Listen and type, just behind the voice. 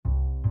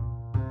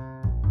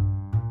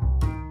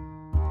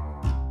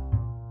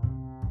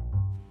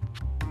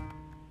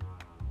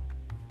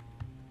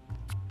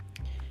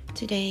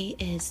Today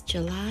is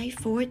July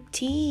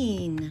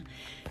 14.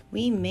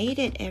 We made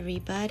it,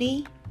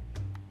 everybody.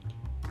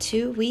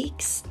 2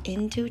 weeks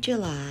into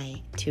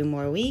July. 2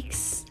 more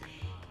weeks,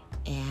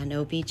 and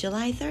it'll be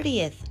July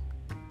 30th.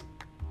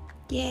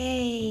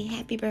 Yay!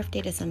 Happy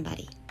birthday to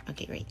somebody.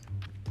 Okay, great.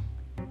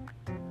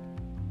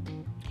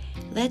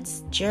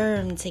 Let's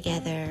germ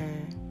together.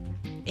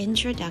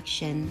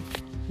 Introduction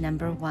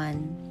number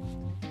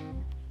 1.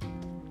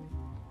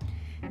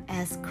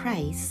 As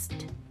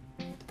Christ,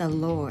 the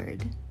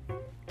Lord,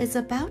 is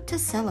about to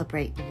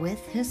celebrate with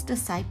his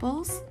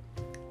disciples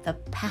the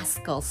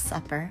Paschal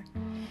Supper,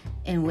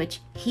 in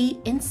which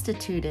he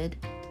instituted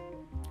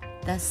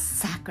the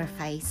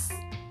sacrifice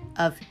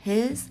of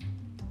his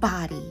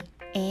body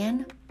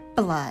and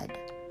blood.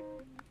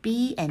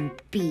 B and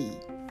B,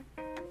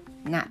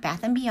 not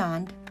Bath and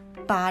Beyond,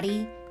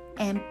 body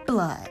and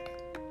blood.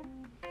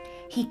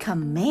 He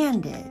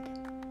commanded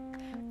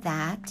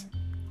that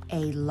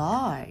a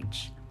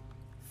large,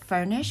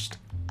 furnished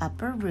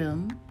upper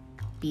room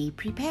be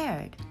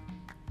prepared.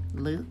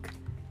 Luke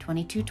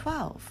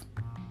 22:12.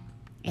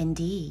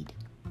 Indeed,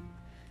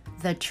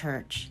 the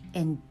church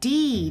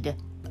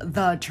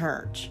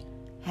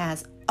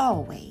has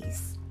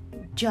always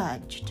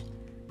judged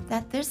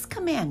that this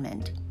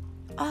commandment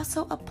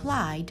also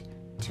applied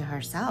to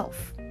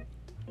herself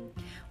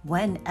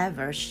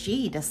whenever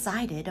she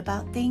decided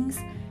about things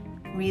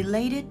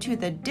related to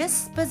the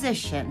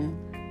disposition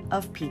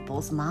of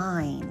people's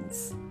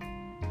minds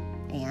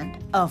and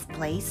of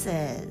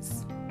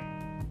places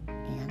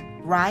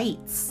and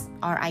rites,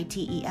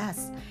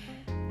 R-I-T-E-S,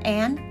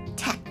 and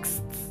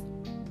texts,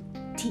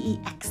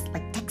 T-E-X,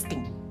 like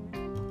texting,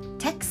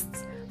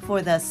 texts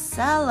for the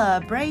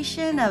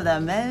celebration of the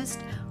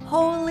most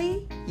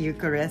holy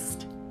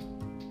Eucharist.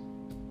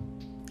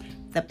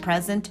 The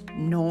present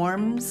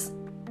norms,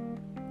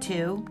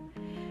 too,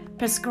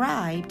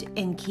 prescribed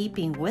in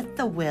keeping with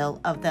the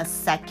will of the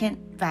Second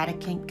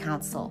Vatican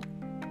Council,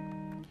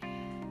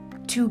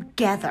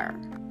 together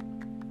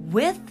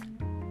with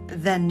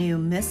the new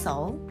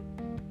Missal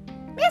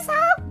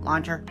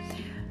launcher,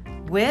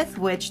 with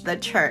which the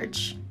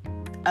Church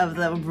of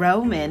the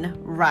Roman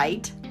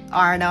Rite,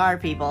 R&R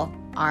people,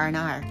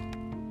 R&R,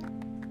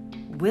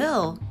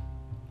 will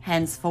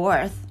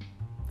henceforth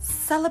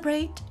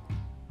celebrate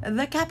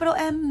the capital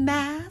M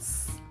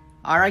Mass,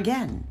 are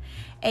again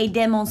a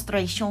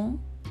demonstration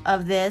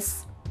of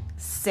this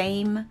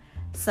same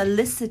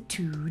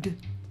solicitude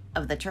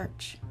of the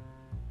Church,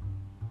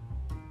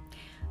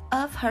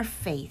 of her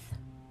faith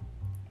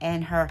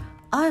and her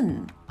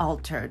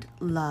unaltered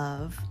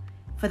love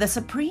for the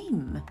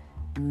supreme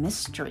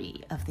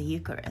mystery of the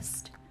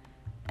Eucharist,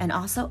 and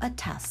also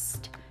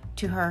attest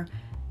to her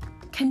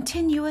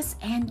continuous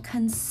and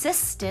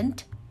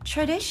consistent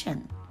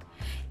tradition,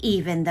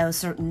 even though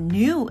certain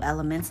new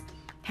elements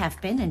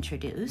have been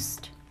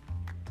introduced.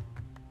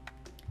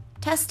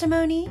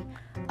 Testimony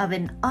of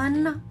an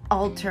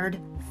unaltered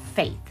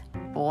faith.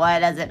 What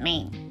does it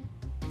mean?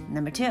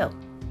 Number 2,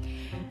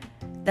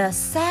 the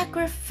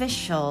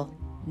sacrificial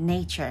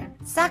nature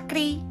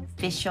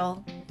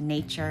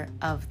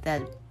of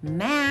the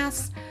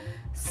Mass,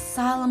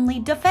 solemnly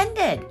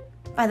defended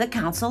by the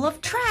Council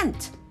of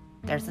Trent.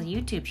 There's a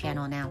YouTube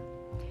channel now,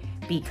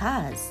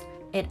 because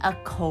it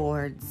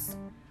accords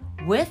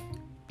with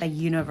the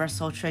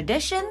universal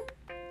tradition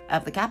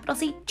of the capital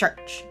C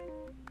Church.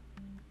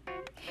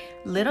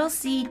 Little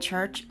c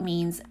Church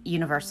means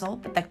universal,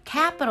 but the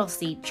capital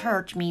C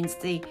Church means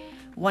the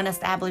one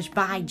established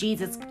by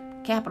Jesus,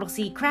 capital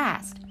C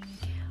Christ,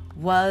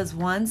 was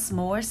once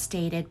more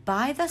stated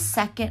by the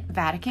Second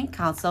Vatican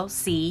Council,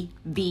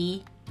 SVC,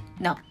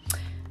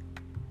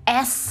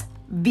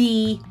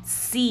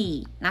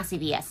 not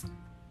CVS,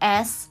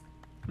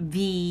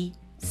 SVC.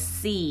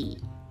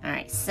 All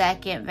right,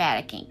 Second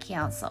Vatican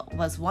Council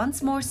was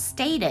once more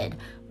stated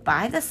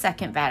by the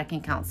Second Vatican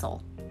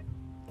Council.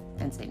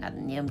 Didn't say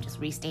nothing new, I'm just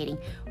restating,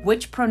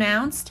 which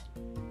pronounced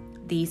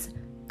these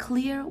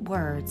clear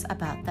words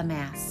about the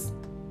Mass.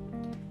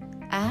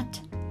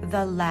 At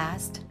the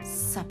Last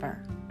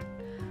Supper,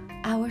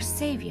 our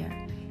Savior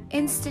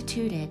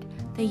instituted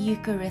the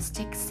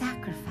Eucharistic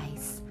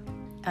sacrifice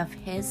of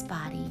his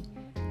body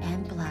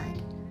and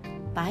blood,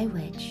 by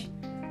which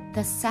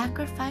the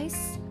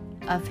sacrifice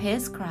of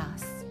his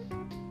cross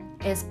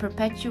is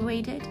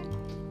perpetuated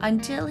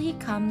until he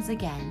comes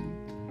again,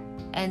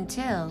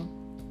 until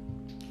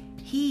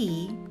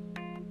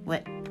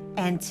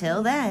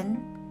then,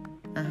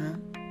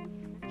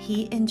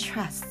 he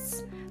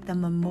entrusts the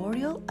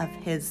memorial of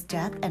his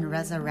death and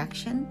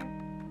resurrection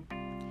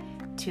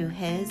to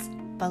his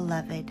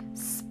beloved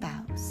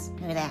spouse.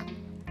 Look at that.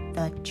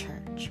 The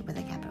Church with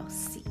a capital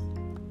C.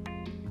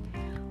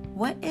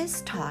 What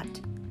is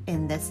taught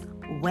in this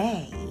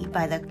way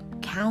by the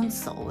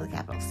Council with a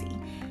capital C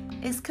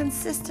is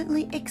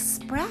consistently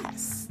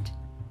expressed,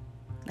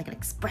 like an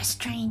express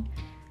train,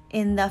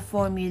 in the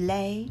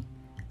formulae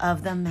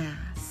of the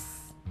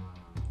Mass.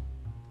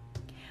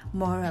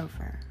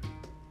 Moreover,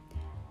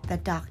 the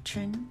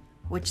doctrine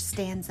which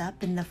stands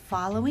up in the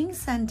following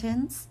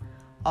sentence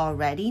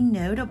already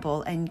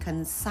notable and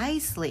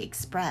concisely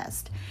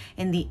expressed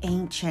in the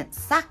ancient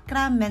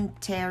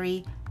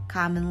sacramentary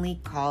commonly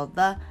called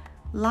the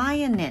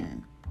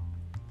Leonin.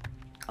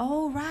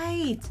 Oh,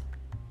 right.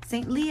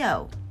 St.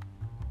 Leo.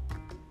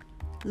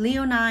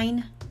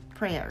 Leonine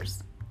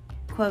prayers.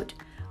 Quote,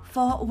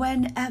 "For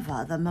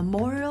whenever the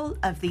memorial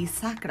of this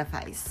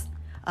sacrifice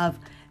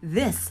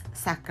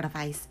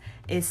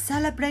is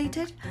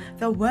celebrated,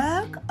 the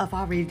work of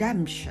our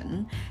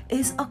redemption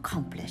is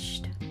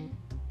accomplished."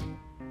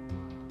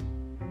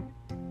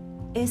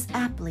 Is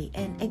aptly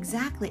and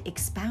exactly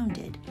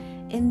expounded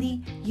in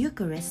the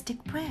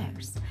Eucharistic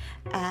prayers.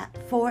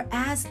 For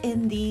as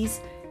in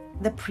these,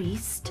 the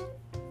priest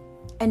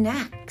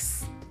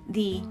enacts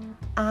the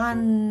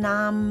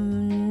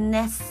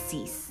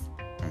anamnesis,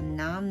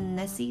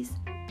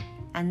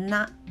 I don't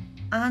know,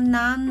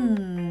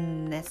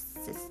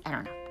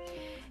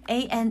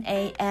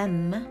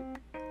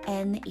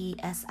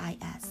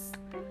 ANAMNESIS,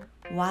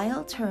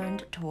 while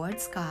turned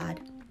towards God.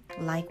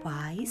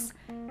 Likewise,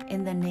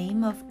 in the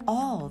name of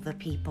all the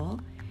people,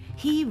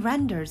 he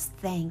renders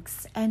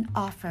thanks and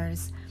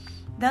offers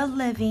the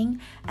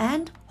living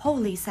and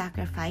holy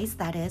sacrifice,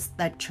 that is,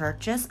 the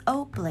church's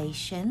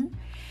oblation,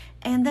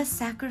 and the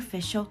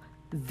sacrificial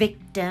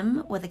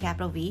victim, with a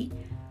capital V,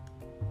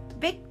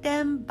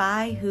 victim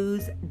by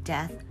whose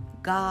death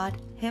God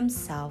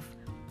himself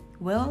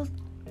willed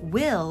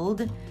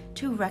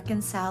to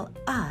reconcile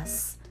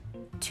us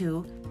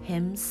to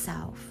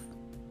himself.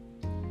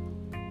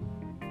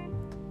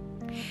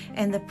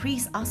 And the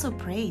priest also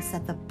prays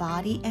that the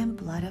body and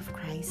blood of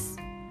Christ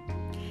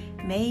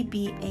may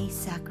be a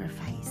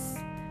sacrifice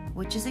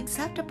which is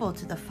acceptable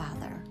to the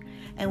Father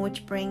and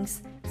which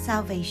brings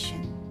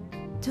salvation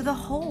to the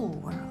whole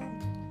world.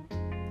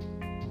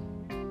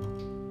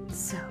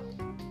 So,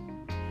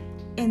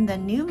 in the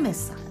new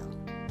Missal,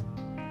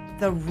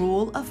 the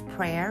rule of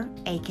prayer,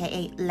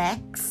 aka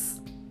Lex,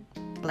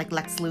 like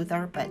Lex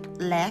Luthor, but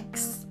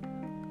Lex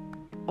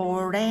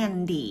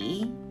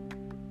Orandi,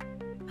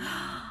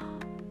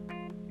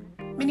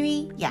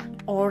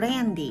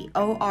 Orandi,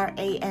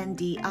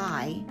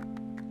 O-R-A-N-D-I.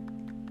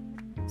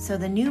 So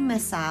the new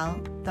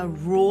Missal, the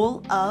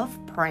rule of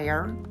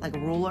prayer, like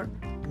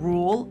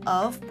rule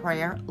of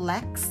prayer,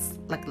 Lex,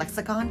 like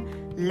lexicon,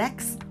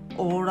 Lex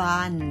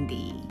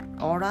Orandi,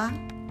 Ora,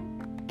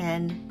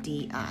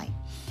 N-D-I,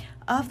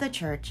 of the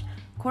Church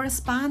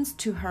corresponds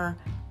to her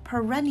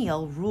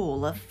perennial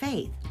rule of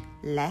faith,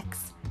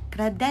 Lex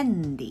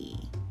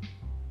Credendi.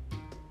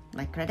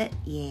 Like credit?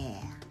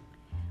 Yeah.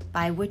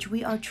 By which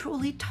we are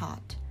truly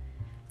taught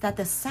that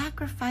the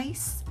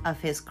sacrifice of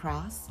his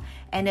cross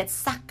and its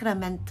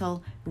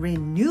sacramental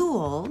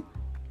renewal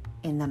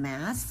in the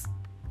Mass,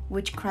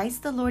 which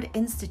Christ the Lord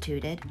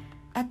instituted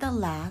at the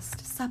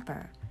Last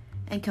Supper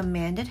and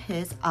commanded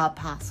his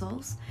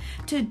apostles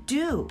to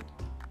do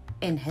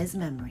in his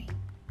memory,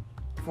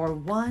 for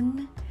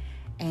one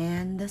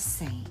and the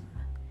same,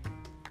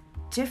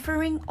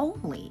 differing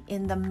only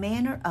in the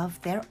manner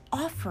of their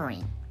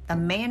offering. The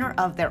manner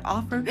of their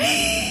offering.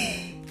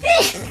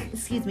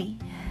 Excuse me.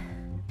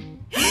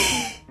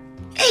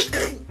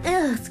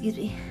 Excuse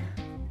me.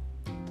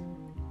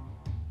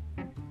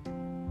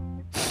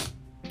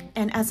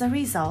 And as a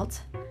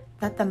result,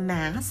 that the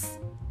Mass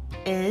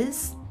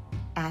is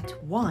at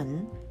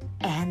one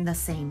and the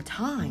same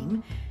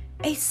time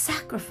a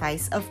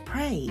sacrifice of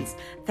praise,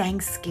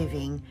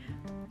 thanksgiving,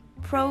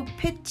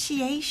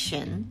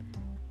 propitiation,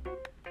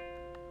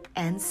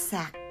 and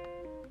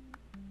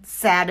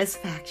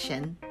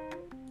satisfaction.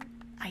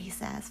 Are you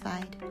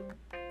satisfied?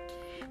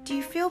 Do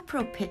you feel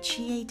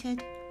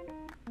propitiated?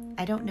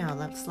 I don't know.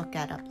 Let's look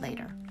that up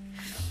later.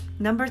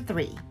 Number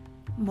 3.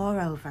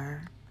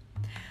 Moreover,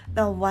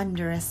 the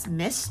wondrous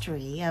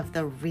mystery of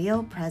the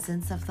real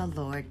presence of the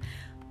Lord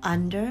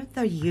under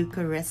the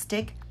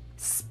Eucharistic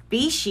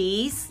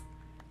species,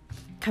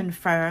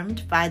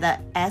 confirmed by the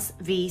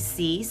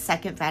SVC,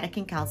 Second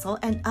Vatican Council,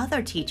 and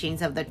other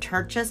teachings of the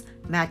Church's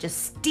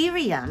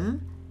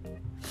Magisterium,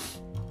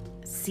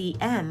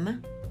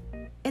 CM,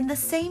 in the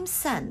same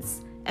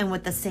sense and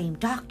with the same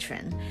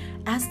doctrine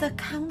as the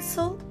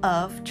Council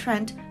of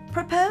Trent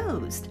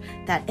proposed,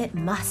 that it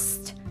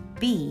must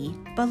be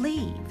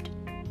believed,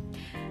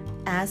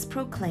 as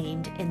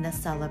proclaimed in the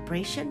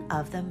celebration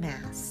of the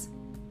Mass,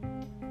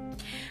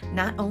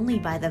 not only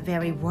by the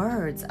very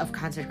words of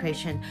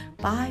consecration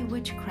by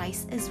which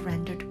Christ is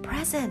rendered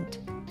present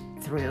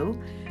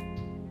through,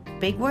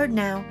 big word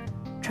now,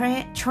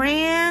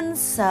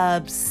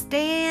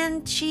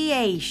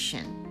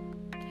 transubstantiation,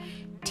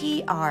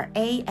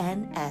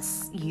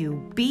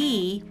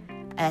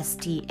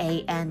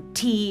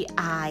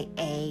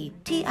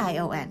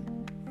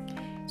 transubstantiation,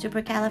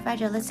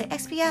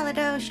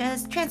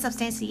 supercalifragilisticexpialidocious,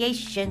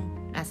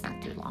 transubstantiation. That's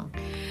not too long.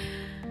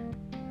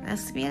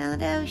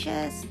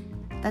 Expialidocious,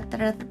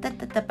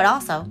 but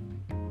also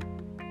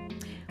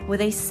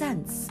with a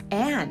sense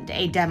and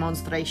a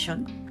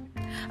demonstration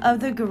of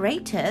the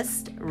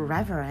greatest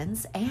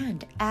reverence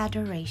and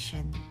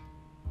adoration.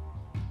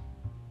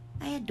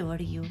 I adore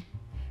you.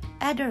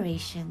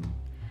 Adoration,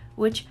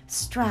 which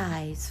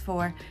strives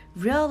for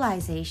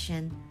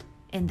realization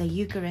in the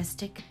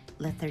Eucharistic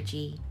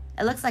liturgy.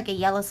 It looks like a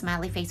yellow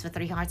smiley face with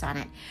 3 hearts on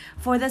it.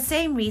 For the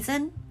same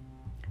reason,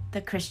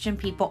 the Christian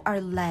people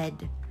are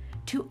led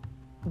to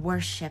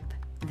worship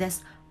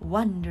this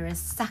wondrous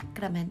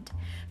sacrament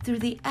through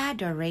the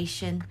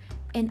adoration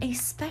in a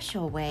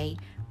special way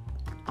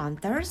on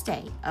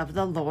Thursday of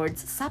the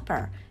Lord's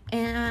Supper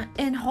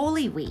in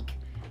Holy Week,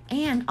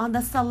 and on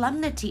the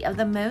solemnity of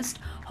the most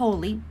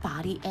holy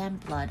body and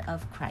blood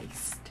of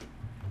Christ.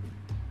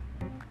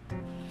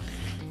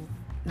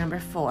 Number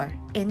 4,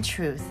 in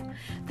truth,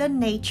 the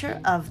nature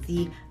of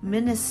the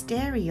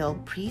ministerial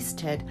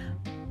priesthood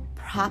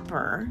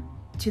proper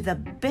to the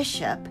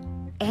bishop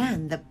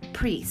and the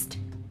priest,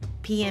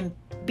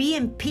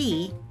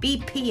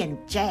 BP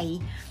and J,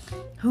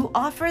 who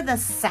offer the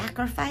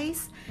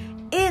sacrifice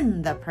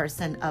in the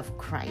person of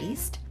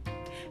Christ,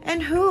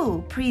 and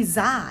who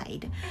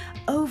preside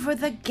over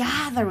the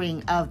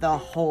gathering of the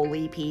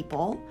holy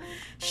people,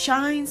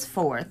 shines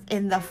forth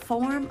in the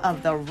form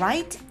of the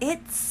rite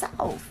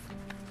itself,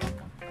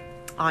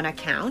 on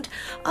account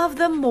of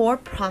the more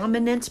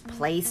prominent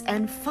place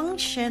and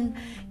function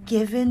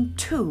given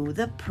to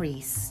the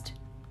priest.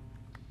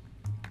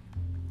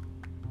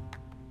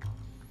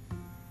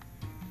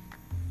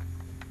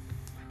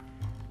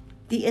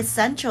 The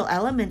essential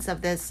elements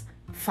of this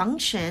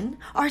function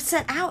are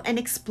set out and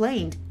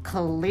explained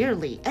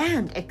clearly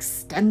and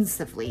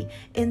extensively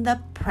in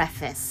the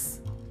preface.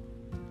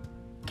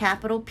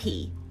 Capital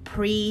P,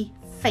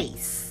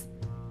 preface.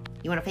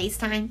 You want a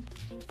FaceTime?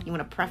 You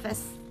want a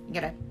preface? You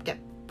gotta get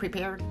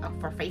prepared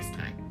for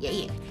FaceTime.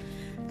 Yeah.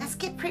 Let's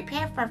get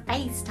prepared for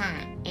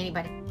FaceTime.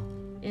 Anybody?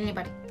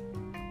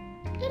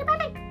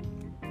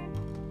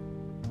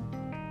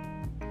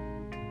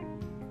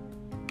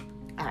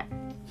 All right.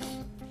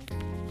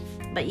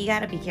 But you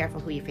gotta be careful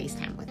who you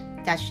FaceTime with.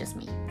 That's just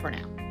me for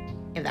now,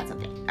 if that's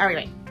okay. All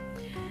right.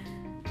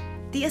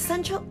 The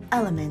essential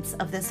elements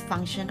of this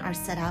function are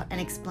set out and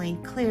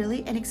explained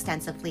clearly and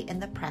extensively in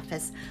the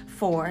preface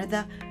for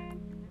the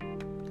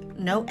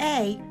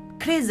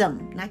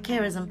chrism, not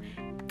charism,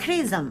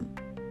 chrism.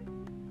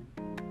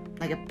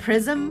 Like a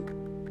prism.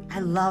 I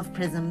love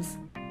prisms.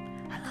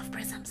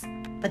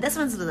 But this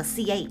one's with a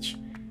CH.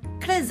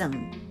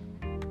 Chrism.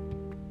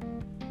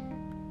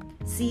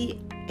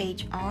 CHRISM.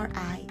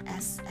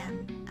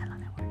 I love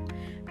that word.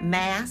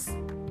 Mass,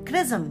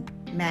 chrism,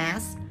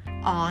 Mass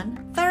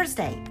on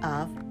Thursday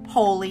of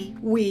Holy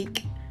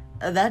Week,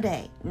 the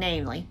day,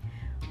 namely,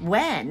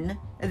 when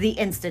the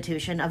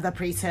institution of the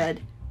priesthood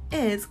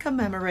is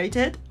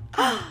commemorated.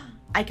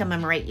 I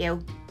commemorate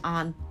you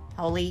on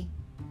Holy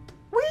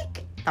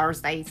Week,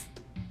 Thursdays,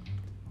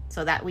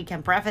 so that we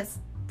can preface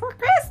for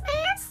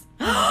Christmas.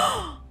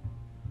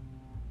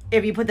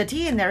 If you put the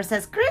T in there, it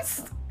says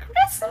Christmas,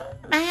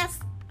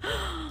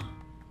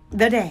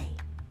 the day.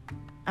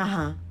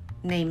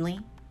 Namely,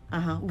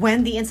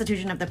 when the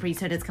institution of the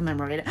priesthood is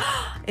commemorated.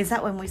 Is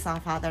that when we saw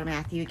Father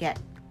Matthew get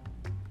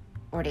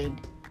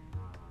ordained?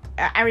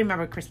 I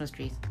remember Christmas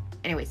trees.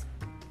 Anyways.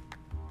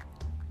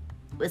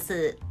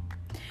 Listen.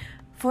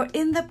 For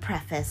in the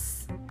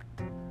preface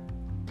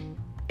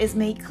is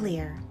made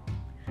clear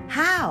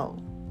how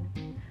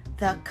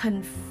the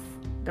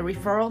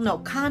conferral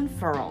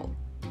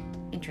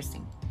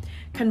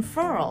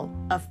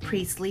of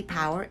priestly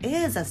power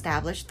is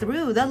established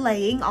through the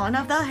laying on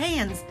of the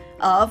hands,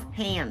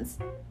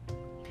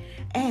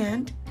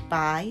 and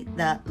by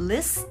the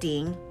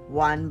listing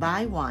one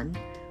by one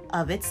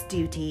of its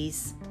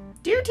duties.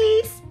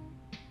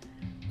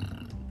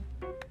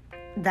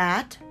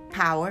 That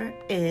power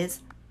is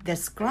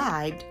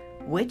described,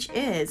 which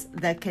is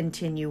the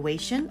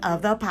continuation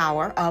of the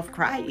power of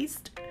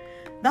Christ,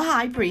 the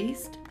high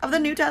priest of the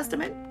New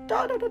Testament.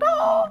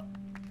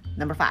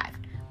 Number 5.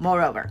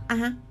 Moreover,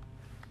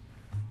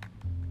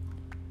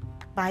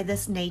 by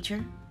this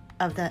nature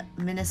of the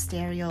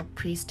ministerial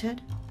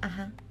priesthood,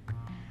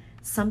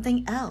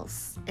 something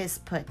else is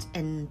put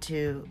in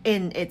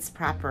its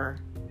proper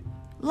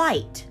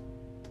light.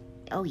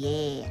 Oh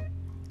yeah,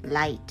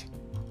 light.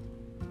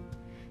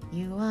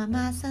 You are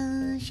my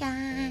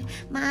sunshine,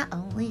 my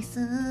only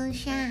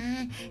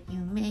sunshine.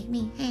 You make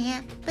me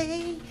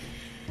happy.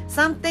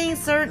 Something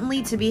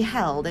certainly to be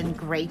held in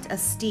great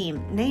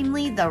esteem,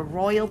 namely the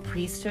royal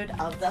priesthood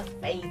of the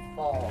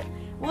faithful.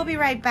 We'll be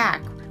right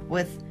back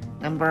with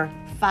number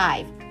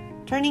 5.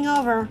 Turning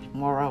over,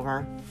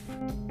 moreover.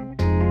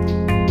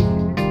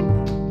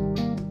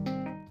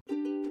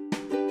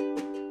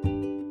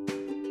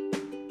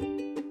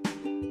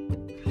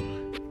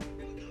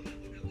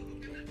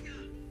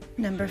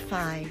 Number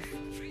 5.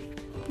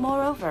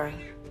 Moreover,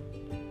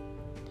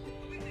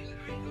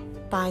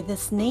 by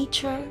this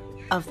nature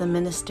of the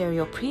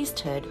ministerial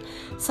priesthood,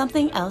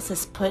 something else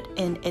is put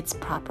in its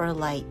proper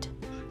light.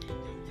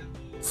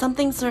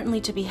 Something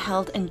certainly to be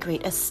held in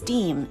great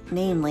esteem,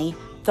 namely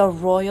the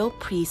royal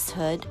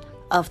priesthood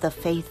of the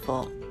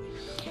faithful,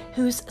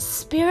 whose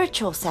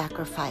spiritual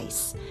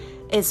sacrifice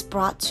is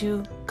brought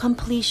to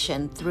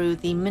completion through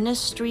the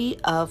ministry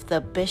of the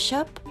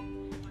bishop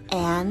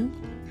and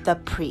the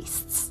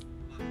priests,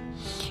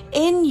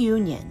 in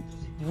union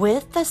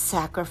with the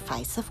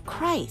sacrifice of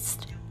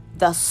Christ,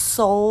 the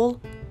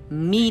sole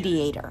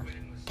mediator,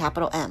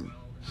 capital M.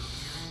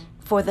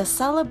 For the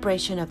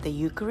celebration of the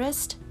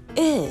Eucharist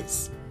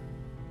is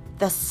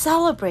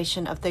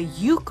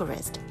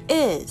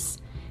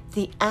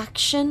the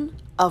action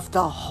of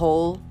the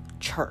whole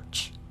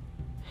church,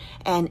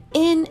 and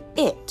in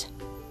it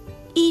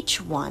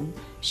each one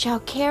shall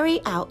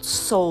carry out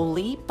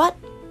solely but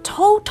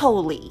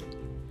totally,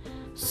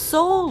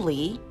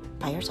 solely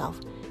by yourself,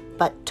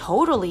 but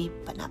totally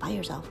but not by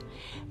yourself,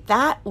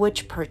 that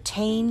which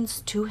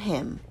pertains to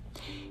him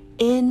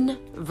in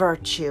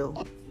virtue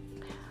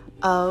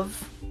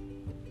of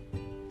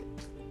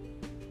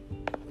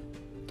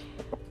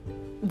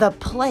the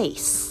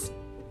place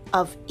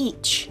of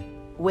each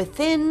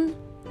within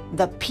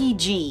the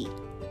PG,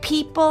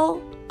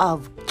 people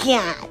of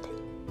God.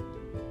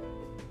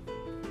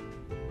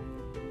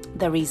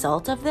 The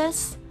result of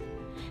this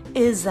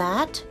is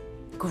that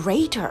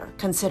greater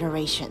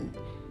consideration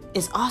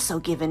is also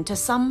given to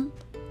some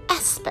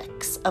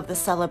aspects of the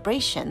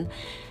celebration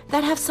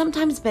that have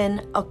sometimes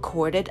been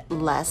accorded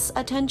less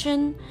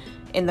attention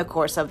in the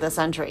course of the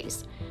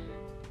centuries.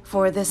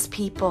 For this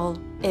people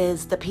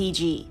is the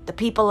PG, the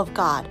people of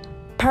God,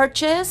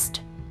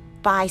 purchased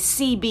by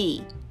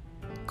CB,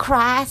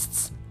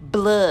 Christ's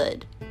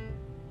blood,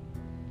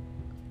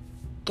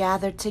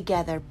 gathered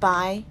together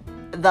by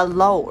the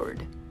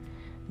Lord,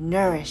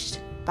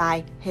 nourished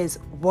by his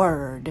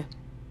word.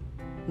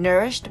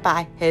 Nourished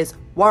by his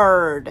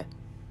word.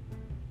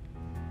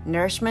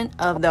 Nourishment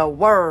of the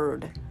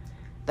word.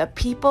 The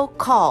people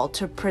called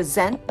to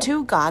present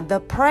to God the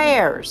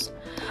prayers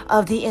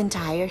of the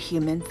entire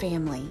human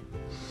family.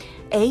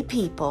 A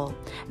people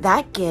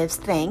that gives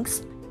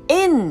thanks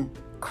in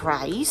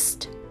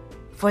Christ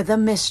for the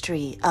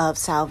mystery of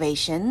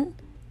salvation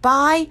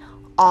by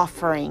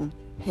offering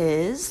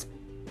his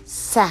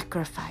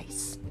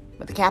sacrifice.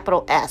 With a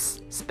capital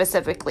S,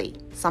 specifically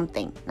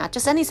something, not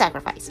just any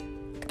sacrifice.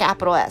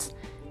 Capital S,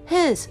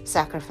 his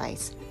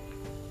sacrifice.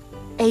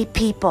 A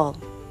people,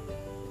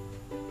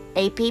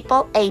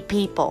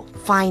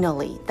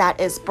 finally, that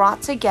is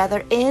brought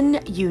together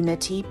in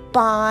unity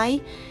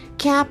by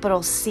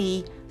capital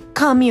C,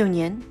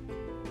 communion.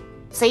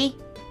 See?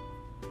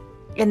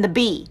 In the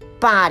B,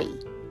 body,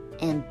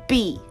 and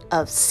B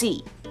of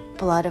C,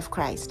 blood of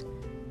Christ.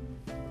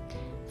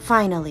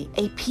 Finally,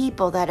 a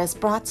people that is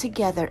brought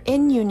together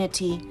in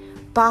unity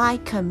by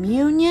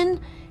communion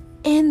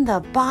in the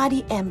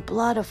body and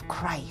blood of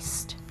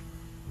Christ.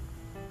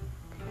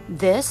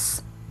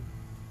 This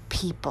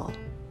people,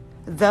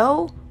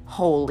 though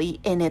holy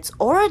in its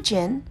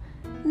origin,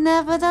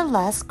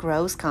 nevertheless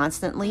grows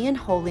constantly in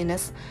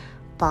holiness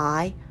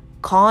by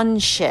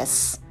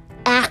conscious,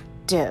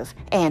 active,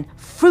 and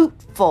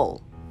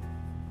fruitful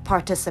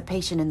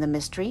participation in the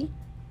mystery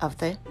of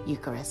the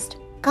Eucharist.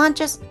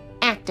 Conscious,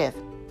 active,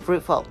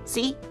 fruitful.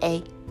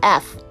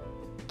 C-A-F.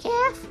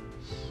 Calf.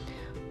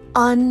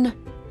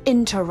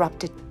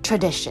 Uninterrupted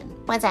tradition.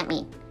 What does that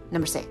mean?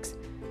 Number 6.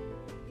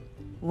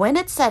 When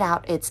it set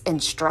out its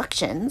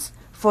instructions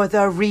for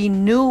the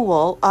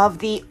renewal of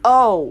the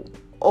O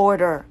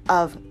order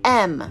of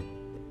M,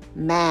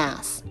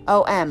 Mass,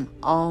 O-M,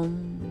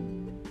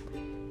 Om.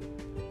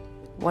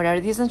 What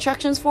are these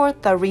instructions for?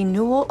 The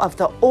renewal of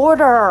the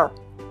order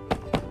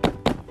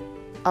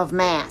of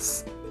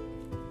Mass.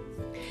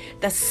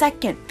 The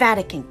Second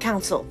Vatican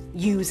Council,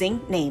 using,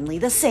 namely,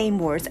 the same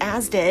words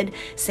as did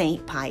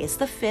St. Pius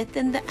V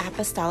in the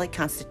Apostolic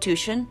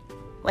Constitution.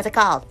 What's it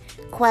called?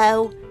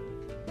 Quo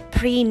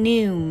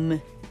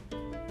primum.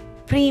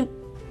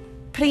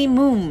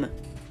 Primum.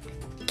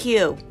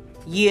 Q.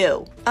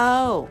 U.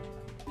 O.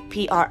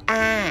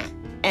 P-R-I-M-U-M.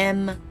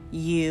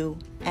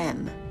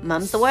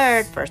 Mum's the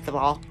word, first of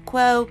all.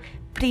 Quo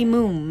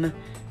primum.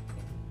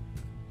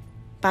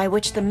 By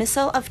which the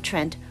Missal of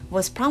Trent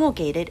was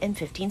promulgated in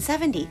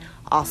 1570,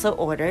 also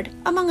ordered,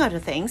 among other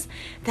things,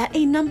 that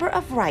a number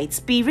of rites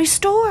be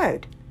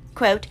restored,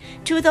 quote,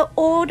 to the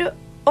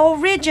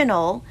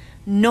original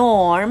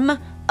norm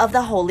of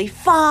the Holy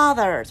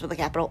Fathers, with a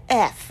capital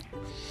F.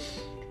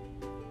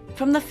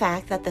 From the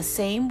fact that the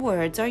same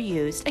words are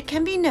used, it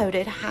can be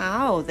noted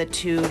how the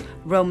two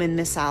Roman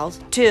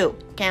Missals, two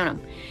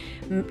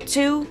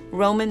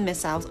Roman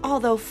Missals,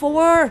 although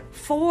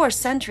four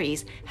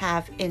centuries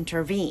have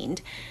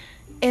intervened,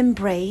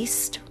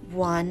 embraced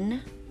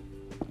one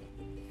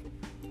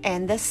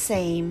and the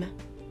same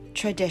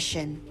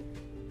tradition.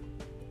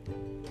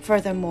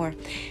 Furthermore,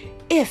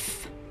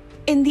 if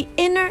in the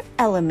inner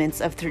elements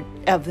of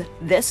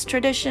this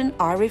tradition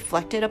are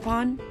reflected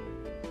upon,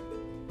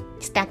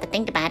 stop to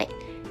think about it,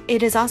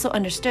 it is also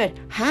understood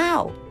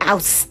how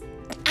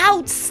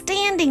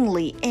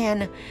outstandingly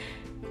and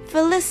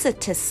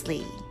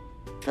felicitously,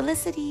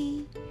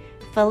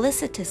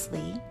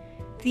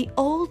 the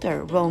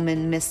older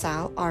Roman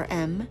Missal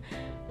RM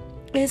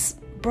is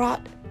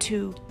brought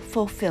to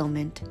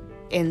fulfillment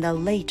in the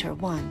later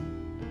one.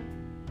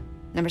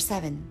 Number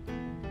 7.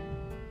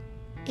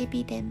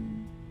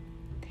 Ibidem.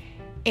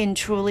 in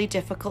truly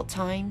difficult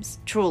times,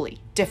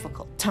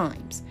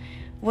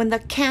 when the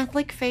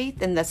Catholic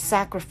faith and the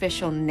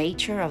sacrificial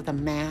nature of the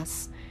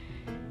Mass,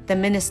 the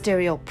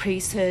ministerial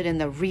priesthood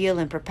and the real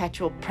and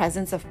perpetual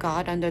presence of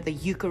God under the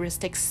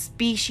Eucharistic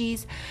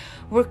species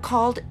were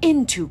called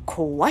into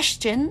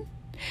question,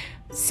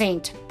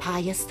 St.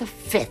 Pius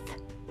V,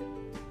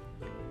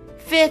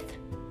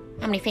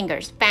 how many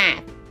fingers?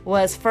 5,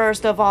 was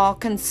first of all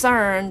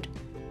concerned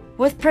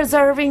with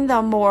preserving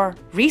the more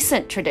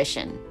recent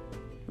tradition.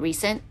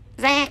 Recent?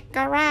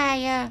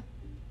 Zechariah.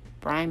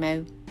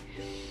 Brimo.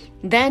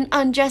 Then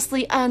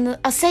unjustly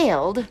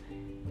assailed,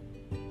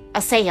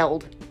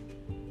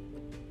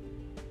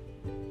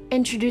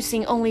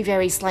 introducing only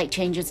very slight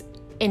changes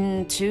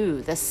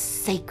into the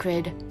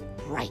sacred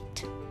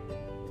rite.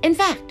 In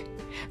fact,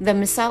 the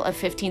Missal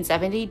of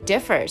 1570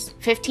 differs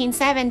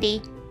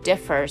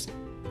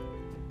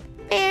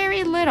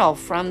very little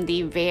from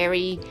the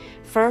very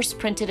first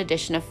printed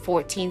edition of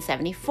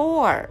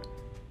 1474.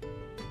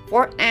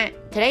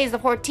 Today is the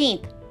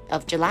 14th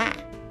of July.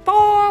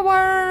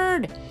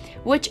 Forward!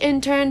 Which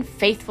in turn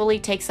faithfully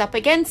takes up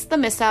against the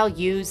Missal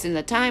used in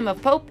the time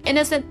of Pope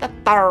Innocent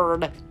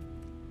III.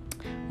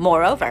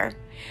 Moreover,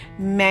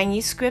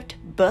 manuscript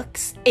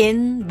books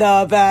in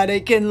the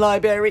Vatican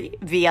Library,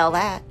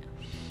 VLAT,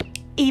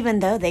 even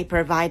though they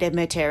provided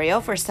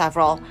material for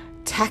several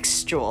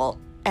textual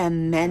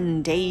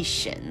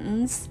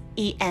emendations,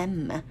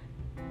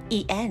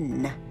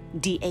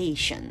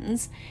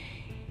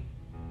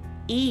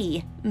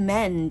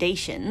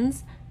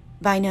 emendations,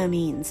 by no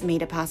means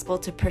made it possible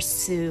to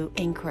pursue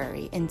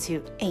inquiry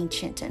into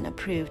ancient and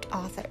approved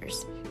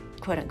authors,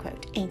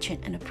 quote-unquote,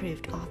 ancient and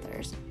approved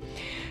authors,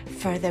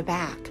 further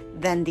back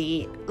than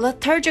the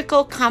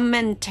liturgical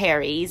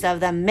commentaries of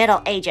the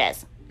Middle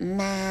Ages.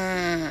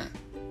 Number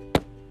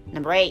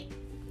 8,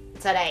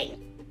 today.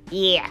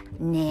 Yeah,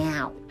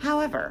 now.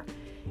 However,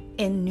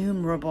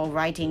 innumerable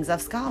writings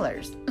of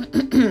scholars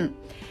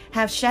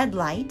have shed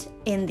light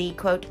in the,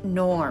 quote,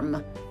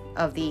 norm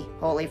of the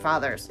Holy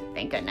Fathers,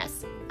 thank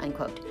goodness,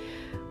 unquote,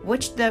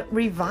 which the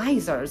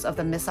revisers of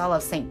the Missal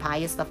of St.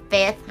 Pius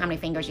V, how many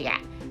fingers you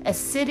got,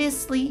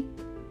 assiduously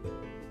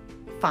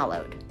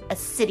followed,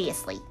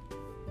 assiduously,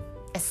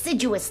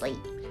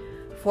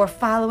 for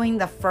following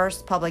the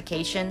first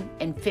publication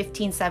in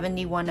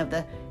 1571 of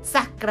the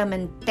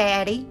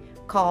Sacramentary,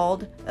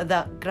 called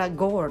the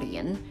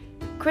Gregorian,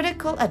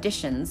 critical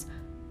editions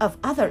of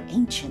other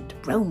ancient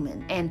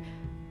Roman and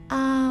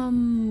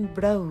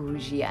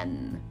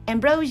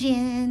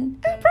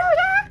Ambrosian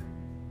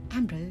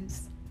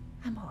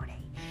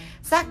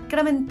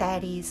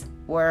sacramentaries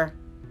were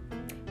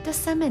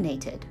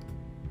disseminated,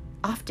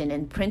 often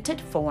in printed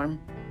form,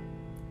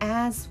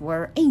 as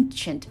were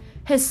ancient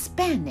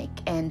Hispanic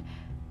and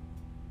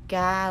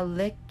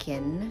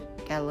Gallican,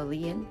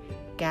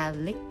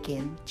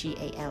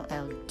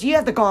 G-A-L-L. Do you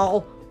have the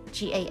gall?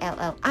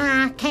 G-A-L-L.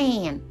 I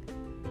can.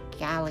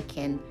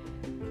 Gallican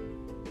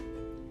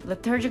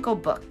liturgical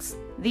books.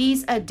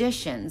 These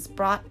editions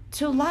brought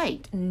to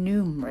light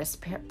numerous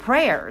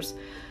prayers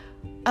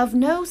of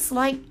no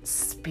slight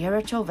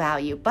spiritual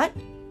value, but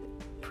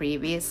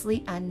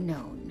previously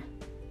unknown.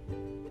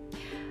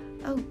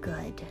 Oh,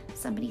 good.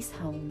 Somebody's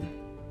home.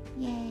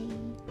 Yay.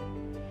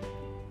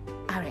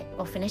 All right,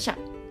 we'll finish up.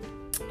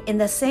 In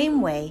the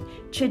same way,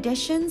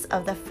 traditions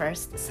of the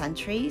first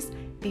centuries,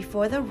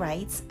 before the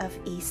rites of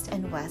East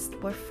and West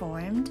were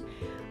formed,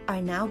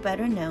 are now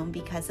better known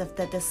because of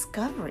the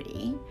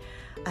discovery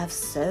of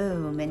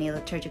so many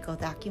liturgical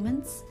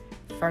documents.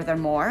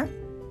 Furthermore,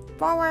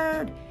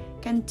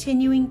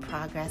 continuing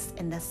progress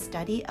in the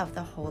study of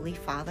the Holy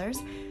Fathers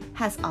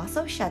has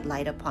also shed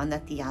light upon the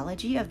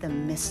theology of the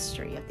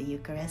mystery of the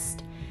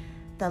Eucharist,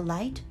 the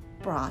light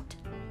brought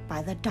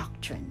by the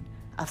doctrine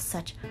of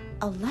such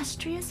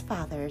illustrious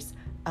fathers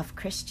of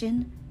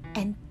Christian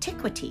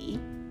antiquity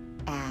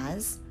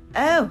as,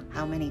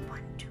 how many? 1,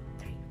 2,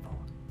 3, 4.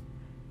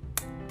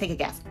 Take a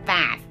guess.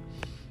 5.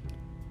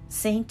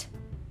 Saint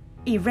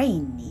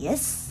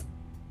Irenaeus,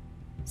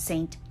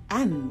 Saint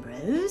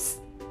Ambrose,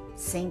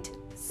 Saint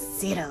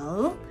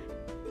Cyril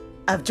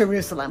of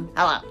Jerusalem,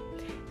 hello,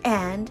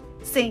 and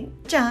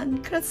Saint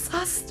John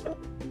Chrysostom.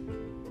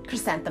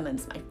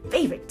 Chrysanthemum's my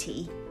favorite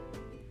tea.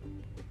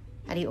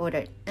 How do you order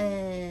it?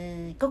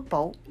 Cook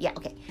bowl. Yeah,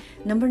 okay.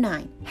 Number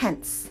 9.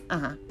 Hence,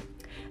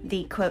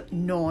 the, quote,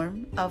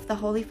 norm of the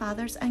Holy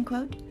Fathers,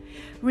 unquote,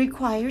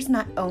 requires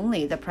not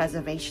only the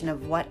preservation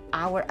of what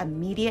our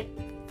immediate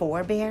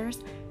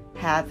forebears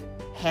have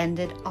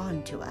handed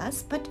on to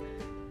us, but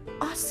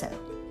also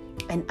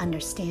an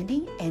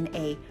understanding and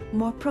a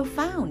more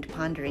profound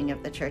pondering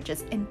of the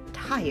Church's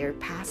entire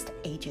past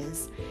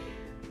ages,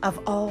 of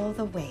all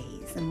the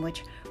ways in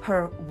which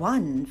her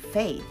one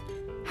faith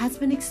has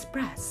been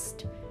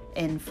expressed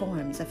in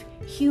forms of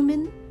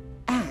human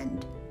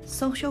and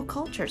social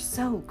cultures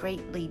so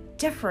greatly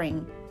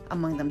differing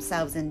among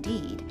themselves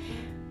indeed,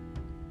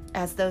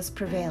 as those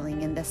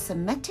prevailing in the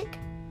Semitic,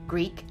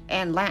 Greek,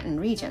 and Latin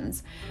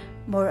regions.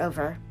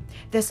 Moreover,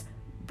 this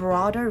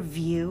broader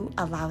view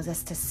allows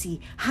us to see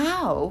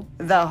how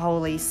the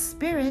Holy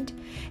Spirit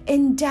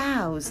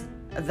endows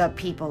the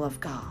people of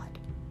God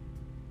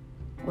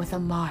with a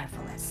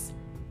marvelous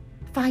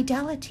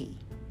fidelity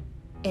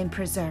in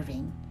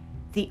preserving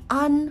the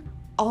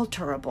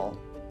unalterable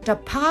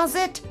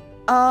deposit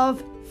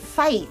of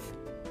faith,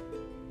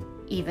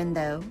 even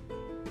though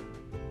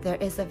there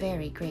is a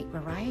very great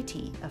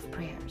variety of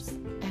prayers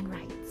and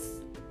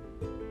rites.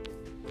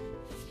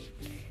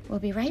 We'll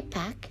be right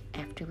back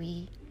after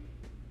we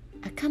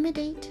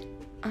accommodate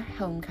our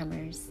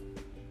homecomers.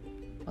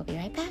 We'll be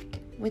right back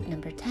with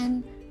number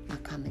 10,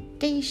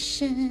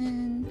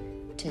 accommodation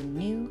to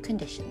new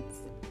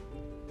conditions.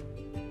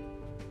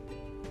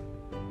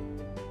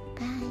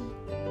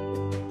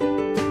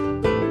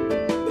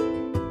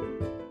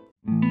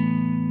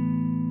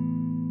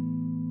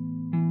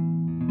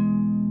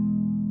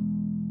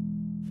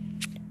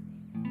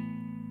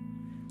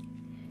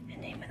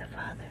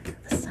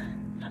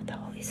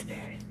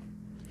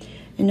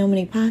 In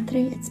nomine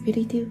Patri et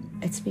Spiritu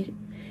et Spiritu.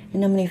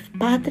 In nomine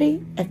Patri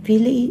et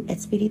Filii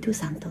et Spiritus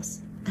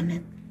Sanctus.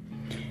 Amen.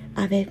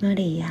 Ave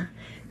Maria,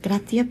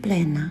 gratia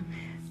plena,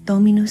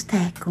 Dominus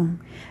tecum,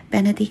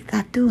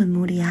 benedicta tu in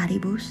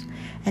mulieribus,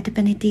 et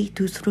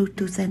benedictus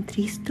fructus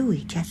ventris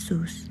tui,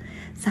 Jesus.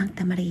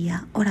 Sancta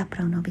Maria, ora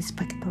pro nobis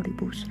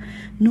peccatoribus,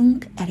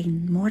 nunc et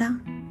in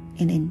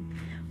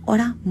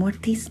hora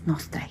mortis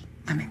nostrae.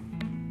 Amen.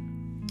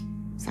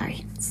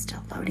 Sorry, it's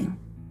still loading.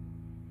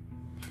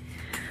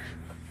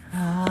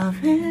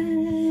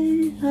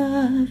 Ave,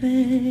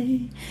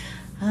 Ave,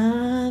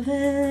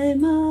 Ave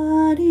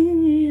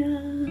Maria,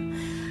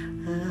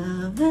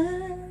 Ave,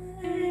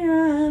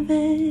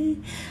 Ave,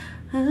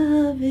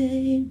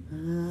 Ave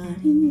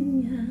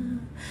Maria.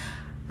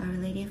 Our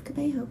Lady of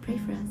Cabejo, pray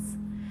for us.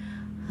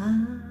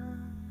 Ave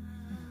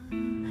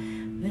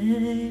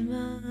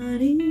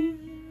Maria.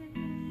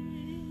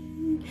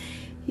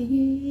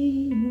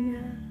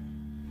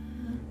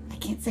 I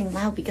can't sing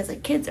loud because the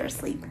kids are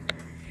asleep.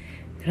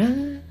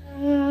 Gratia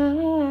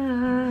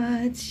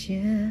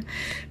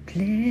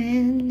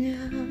plena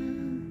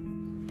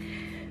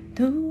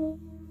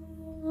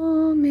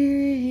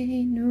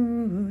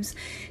Dominus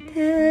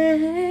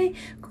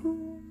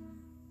tecum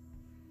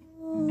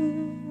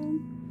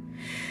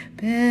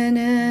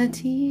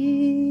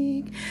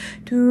benedictum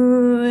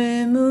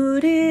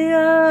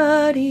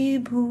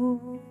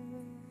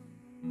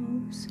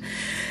mulieribus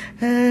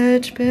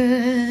et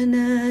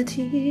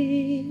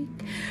benedictum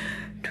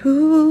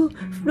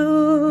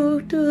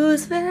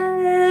fructus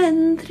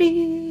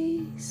ventris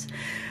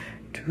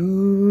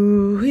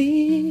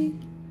tui,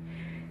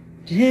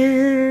 Jesus.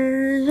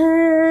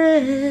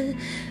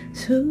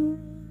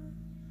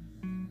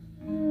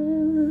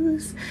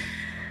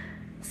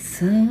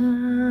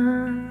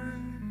 Sancte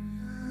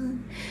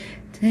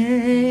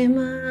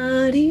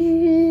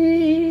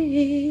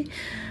Maria.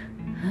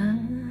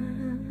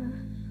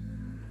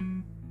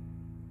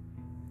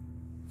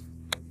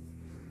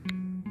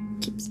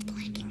 Keeps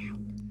blanking out.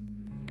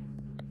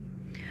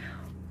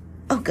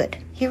 Oh, good.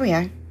 Here we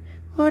are.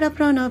 Ora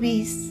pro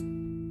nobis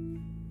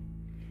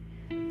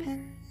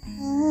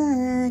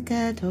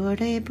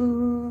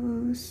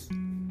peccatoribus,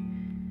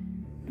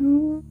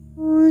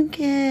 nunc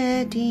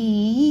et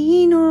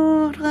in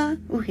hora.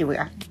 Here we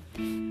are.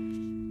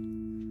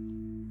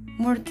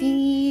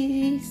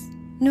 Mortis,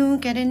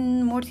 nunc et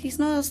in mortis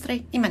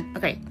nostrae. Amen.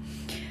 Okay.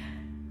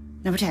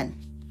 Number 10.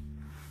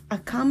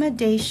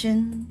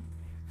 Accommodation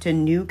to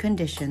new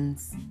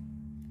conditions.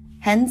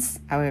 Hence,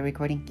 are we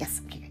recording?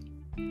 Yes. Okay.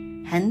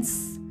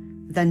 Hence,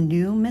 the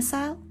new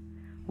Missal,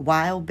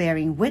 while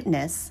bearing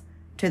witness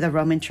to the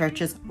Roman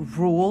Church's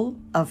rule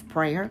of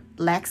prayer,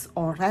 lex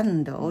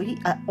orandi,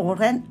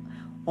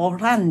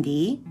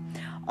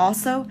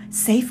 also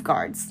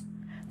safeguards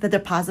the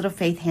deposit of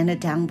faith handed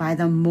down by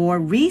the more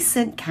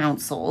recent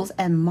councils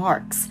and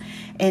marks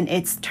in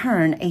its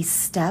turn a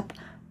step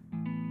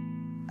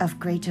of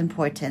great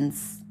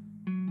importance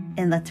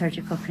in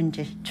liturgical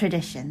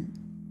tradition.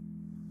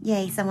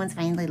 Yay, someone's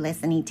finally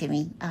listening to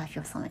me. Oh, I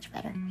feel so much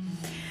better.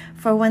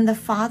 For when the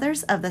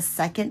fathers of the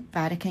Second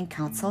Vatican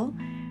Council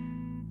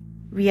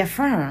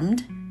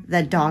reaffirmed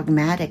the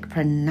dogmatic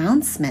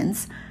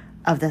pronouncements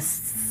of the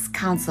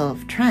Council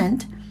of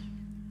Trent,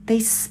 they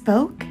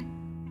spoke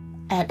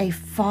at a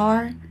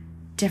far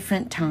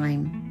different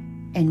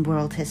time in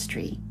world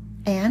history,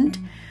 and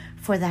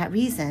for that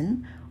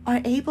reason are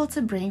able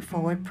to bring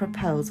forward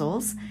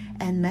proposals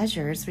and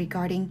measures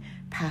regarding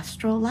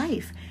pastoral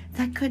life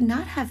that could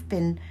not have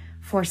been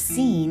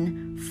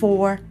foreseen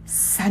for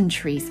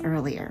centuries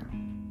earlier.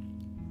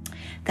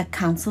 The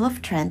Council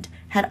of Trent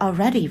had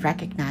already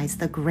recognized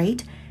the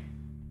great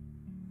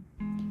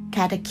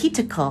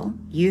catechetical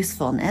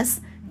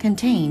usefulness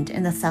contained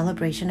in the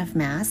celebration of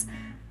Mass,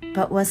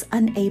 but was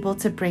unable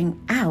to bring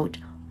out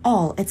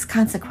all its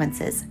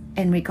consequences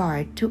in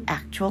regard to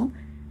actual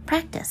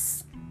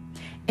practice.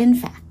 In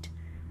fact,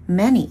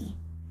 many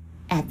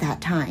at that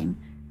time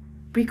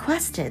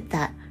requested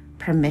that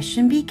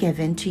permission be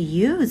given to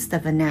use the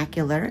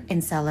vernacular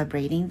in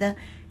celebrating the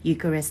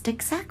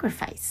Eucharistic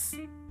sacrifice.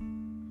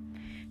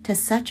 To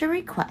such a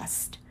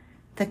request,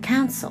 the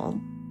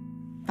council,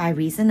 by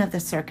reason of the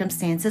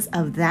circumstances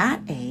of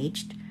that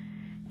age,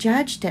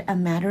 judged it a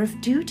matter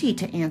of duty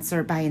to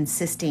answer by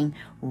insisting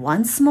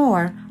once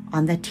more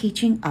on the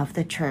teaching of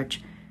the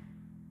church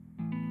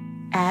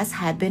as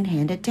had been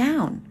handed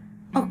down,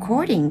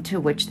 according to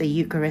which the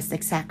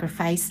Eucharistic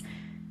sacrifice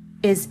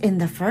is in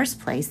the first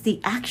place the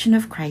action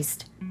of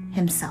Christ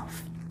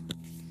himself.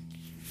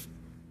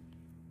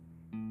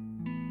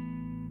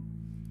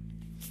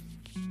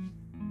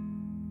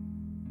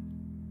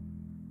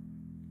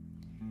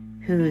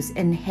 Whose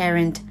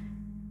inherent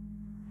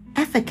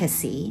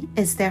efficacy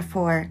is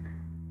therefore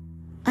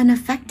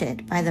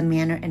unaffected by the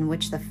manner in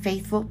which the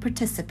faithful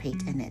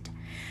participate in it.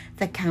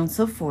 The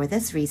council for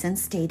this reason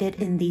stated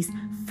in these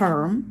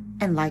firm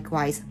and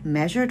likewise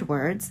measured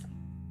words,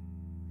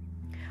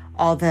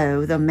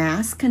 although the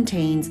Mass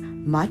contains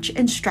much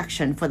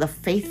instruction for the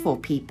faithful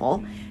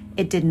people,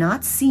 it did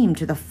not seem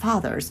to the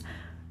Fathers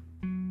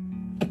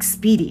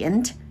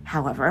expedient,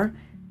 however,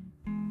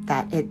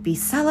 that it be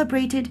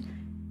celebrated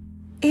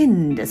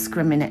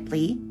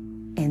indiscriminately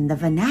in the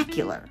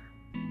vernacular,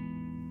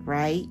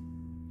 right?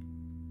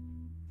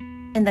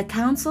 And the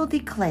council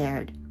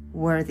declared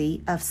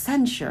worthy of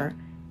censure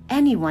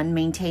anyone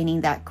maintaining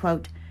that,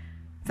 quote,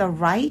 the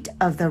rite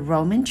of the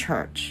Roman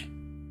Church,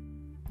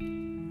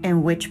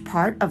 in which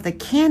part of the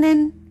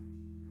canon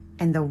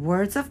and the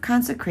words of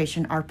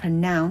consecration are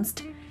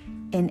pronounced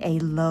in a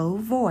low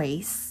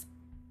voice,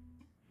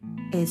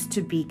 is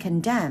to be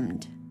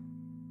condemned,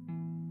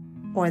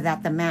 or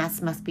that the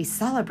Mass must be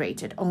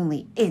celebrated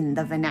only in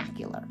the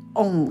vernacular,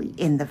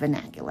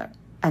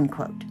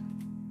 unquote.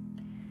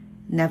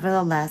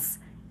 Nevertheless,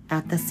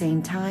 at the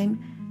same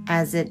time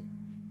as it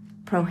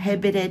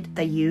prohibited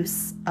the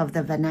use of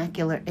the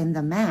vernacular in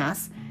the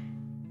Mass,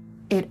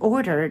 it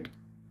ordered,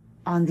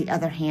 on the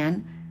other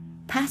hand,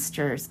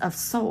 pastors of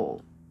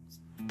souls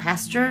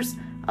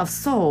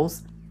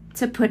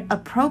to put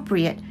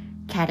appropriate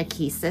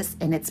catechesis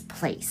in its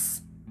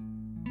place.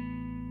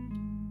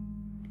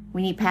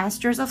 We need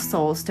pastors of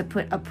souls to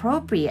put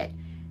appropriate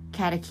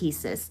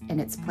catechesis in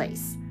its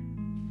place,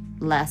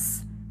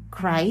 lest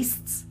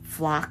Christ's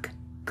flock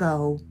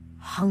go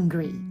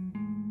hungry.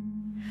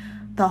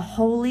 The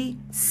Holy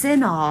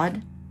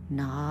Synod,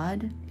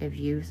 nod if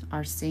you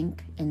are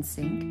in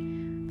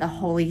sync, the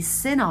Holy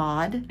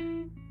Synod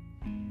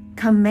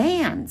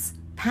commands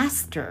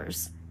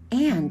pastors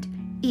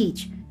and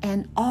each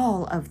and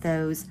all of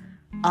those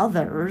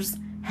others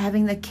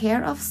having the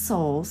care of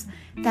souls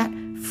that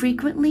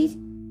frequently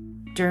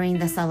during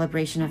the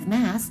celebration of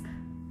Mass,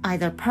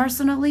 either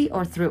personally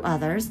or through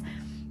others,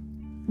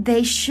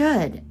 they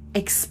should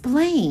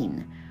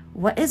explain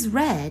what is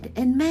read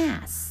in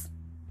Mass,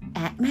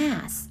 at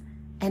Mass,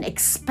 and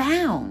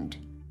expound,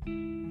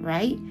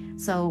 right?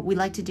 So we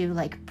like to do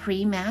like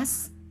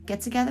pre-Mass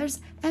get-togethers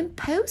and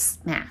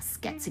post-Mass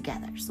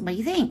get-togethers. What do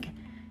you think?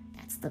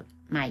 That's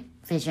my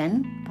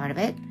vision, part of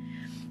it.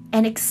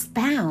 And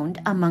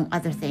expound, among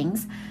other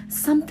things,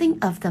 something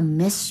of the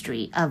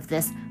mystery of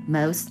this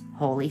most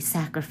holy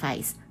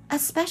sacrifice,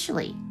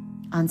 especially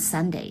on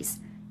Sundays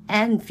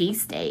and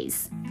feast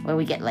days where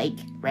we get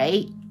late,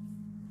 right?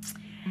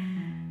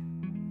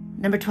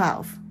 Number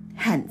 12,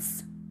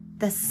 hence,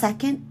 the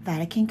Second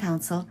Vatican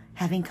Council,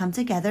 having come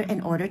together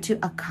in order to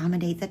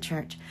accommodate the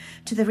Church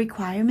to the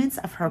requirements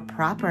of her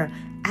proper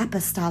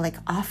apostolic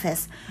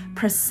office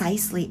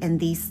precisely in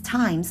these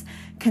times,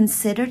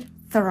 considered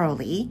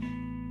thoroughly,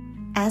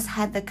 as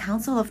had the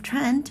Council of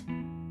Trent,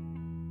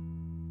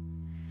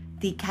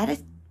 the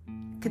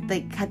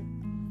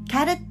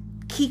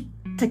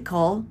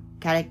catechetical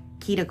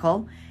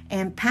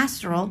and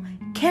pastoral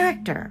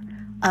character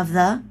of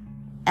the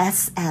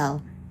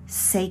SL,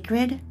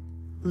 sacred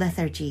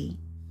liturgy.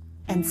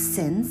 And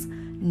since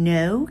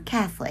no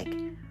Catholic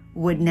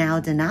would now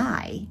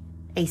deny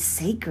a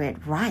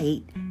sacred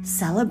rite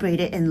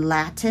celebrated in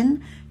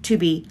Latin to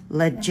be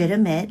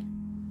legitimate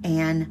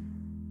and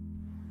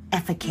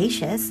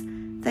efficacious,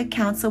 the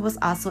council was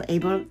also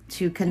able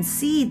to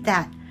concede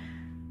that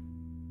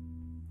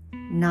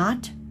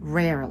not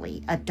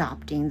rarely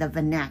adopting the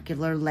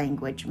vernacular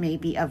language may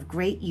be of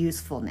great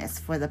usefulness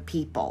for the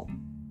people,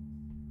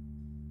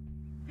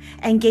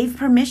 and gave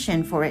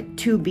permission for it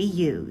to be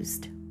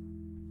used.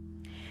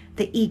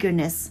 The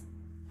eagerness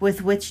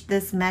with which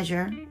this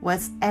measure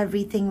was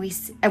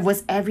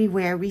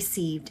everywhere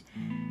received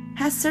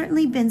has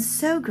certainly been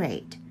so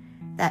great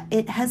that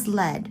it has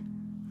led,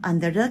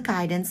 under the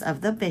guidance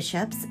of the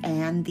bishops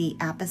and the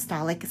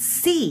Apostolic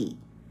See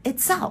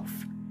itself,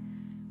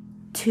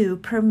 to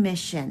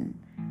permission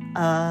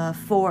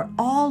for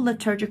all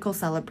liturgical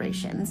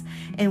celebrations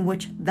in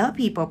which the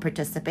people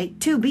participate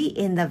to be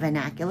in the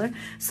vernacular,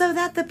 so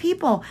that the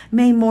people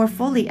may more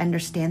fully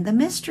understand the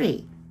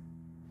mystery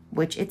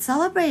which it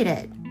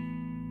celebrated.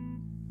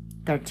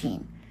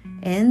 13.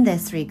 In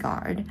this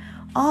regard,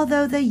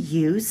 although the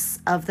use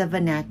of the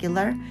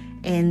vernacular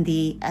in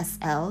the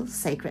SL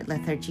sacred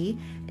liturgy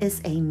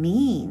is a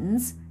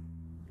means,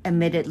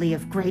 admittedly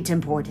of great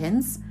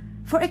importance,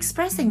 for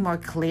expressing more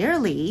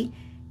clearly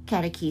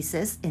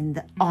catechesis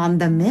on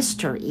the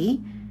mystery,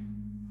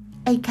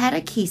 a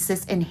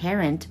catechesis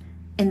inherent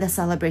in the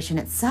celebration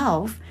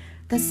itself,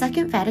 the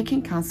Second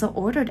Vatican Council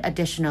ordered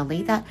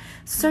additionally that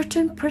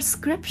certain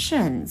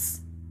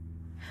prescriptions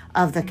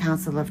of the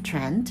Council of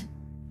Trent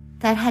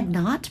that had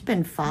not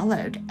been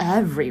followed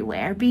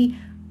everywhere be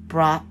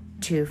brought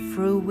to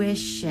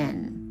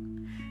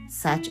fruition,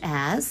 such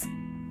as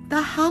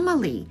the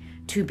homily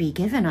to be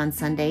given on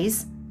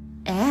Sundays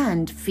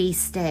and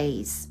feast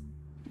days.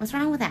 What's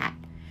wrong with that?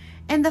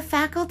 And the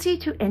faculty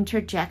to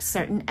interject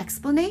certain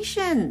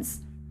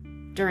explanations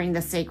during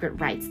the sacred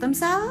rites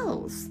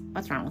themselves.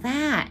 What's wrong with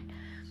that?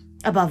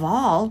 Above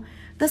all,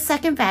 the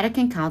Second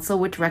Vatican Council,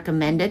 which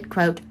recommended,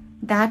 quote,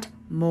 that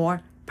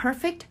more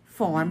perfect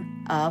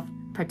form of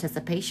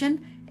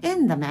participation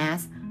in the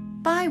Mass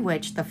by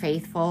which the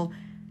faithful,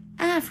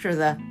 after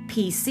the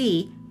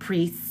PC,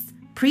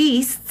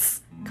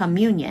 priest's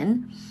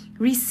communion,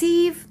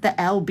 receive the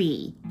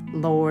LB,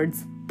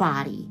 Lord's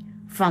body,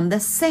 from the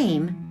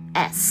same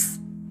S,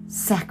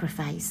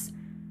 sacrifice,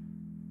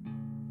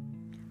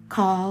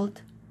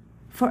 called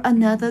for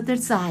another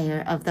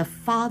desire of the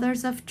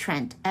Fathers of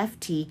Trent,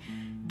 FT,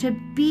 to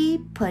be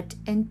put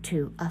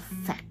into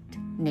effect,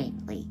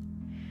 namely,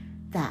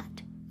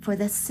 that for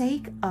the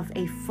sake of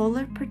a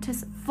fuller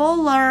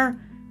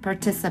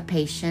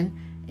participation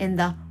in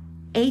the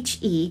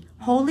HE,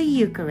 Holy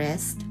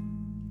Eucharist,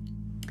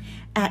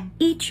 at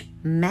each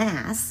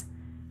Mass,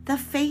 the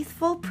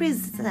faithful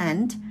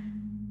present,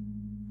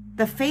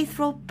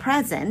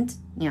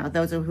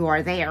 those who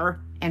are there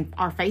and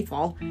are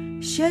faithful,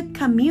 should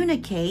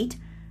communicate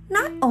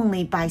not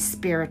only by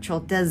spiritual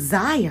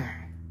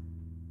desire,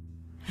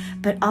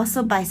 but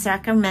also by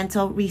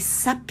sacramental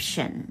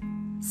reception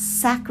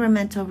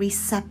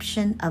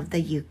of the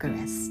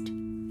Eucharist.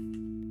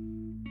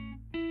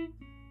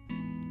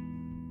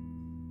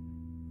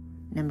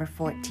 Number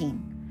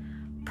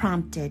 14,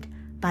 prompted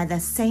by the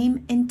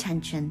same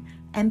intention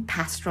and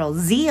pastoral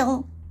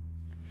zeal,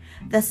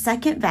 the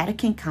Second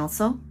Vatican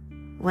Council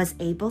was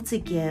able to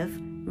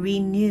give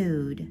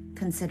renewed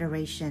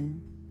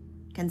consideration,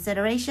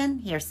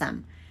 here's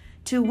some,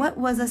 to what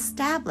was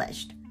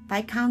established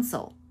by Trent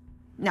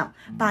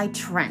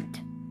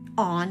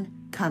on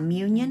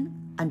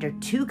communion under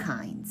two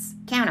kinds.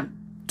 Count them,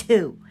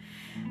 two.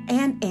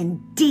 And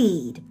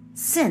indeed,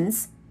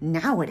 since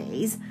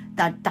nowadays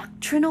the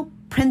doctrinal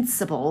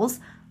principles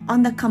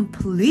on the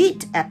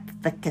complete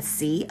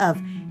efficacy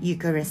of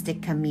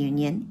Eucharistic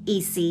communion,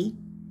 EC,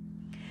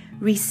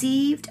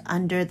 received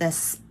under the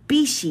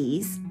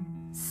species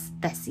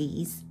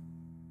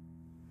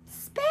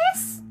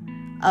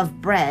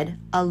of bread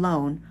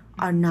alone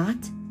are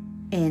not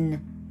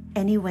in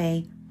any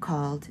way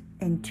called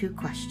into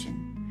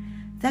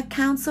question. The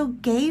Council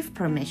gave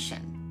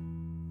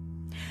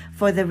permission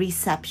for the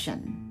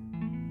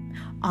reception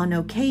on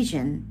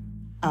occasion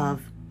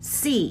of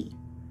C,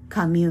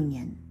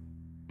 communion,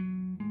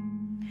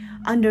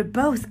 under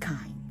both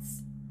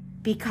kinds,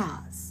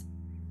 because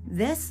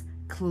this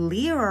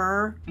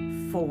clearer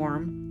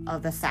form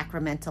of the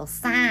sacramental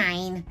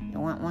sign, you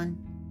want one,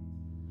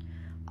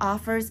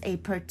 offers a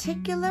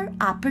particular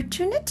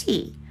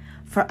opportunity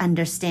for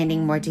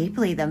understanding more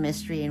deeply the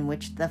mystery in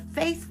which the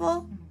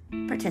faithful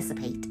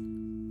participate.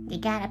 You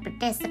gotta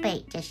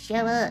participate, just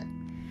show up.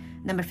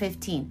 Number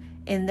 15,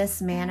 in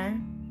this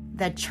manner,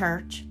 the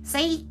Church,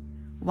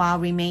 while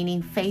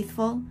remaining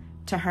faithful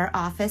to her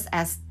office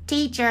as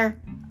teacher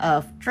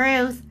of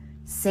truth,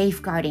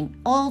 safeguarding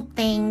old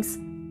things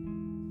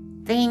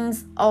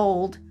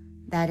old,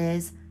 that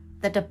is,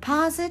 the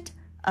deposit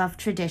of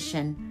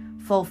tradition,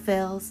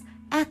 fulfills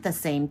at the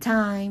same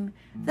time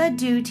the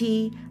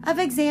duty of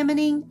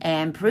examining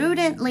and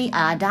prudently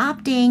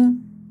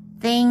adopting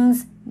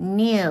things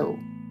new,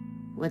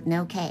 with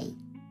no K.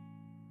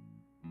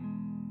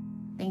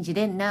 Things you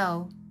didn't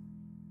know.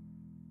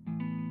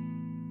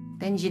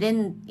 Things you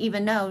didn't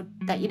even know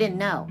that you didn't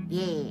know.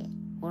 Yeah,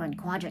 we're in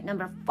quadrant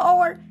number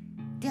 4,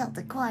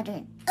 Delta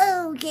quadrant.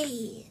 Oh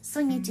yeah,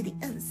 swing it to the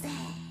other side.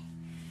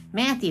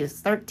 Matthew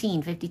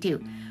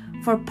 13:52.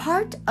 For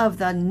part of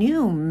the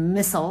new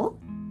Missal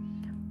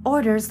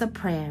orders the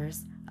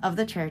prayers of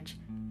the Church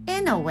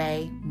in a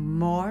way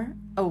more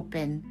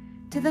open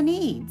to the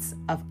needs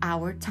of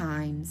our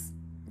times.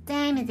 What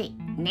time is it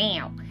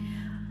now?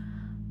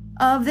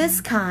 Of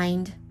this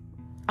kind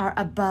are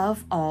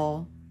above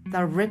all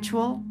the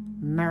ritual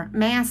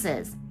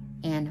masses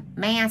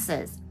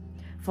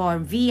for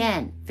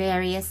VN,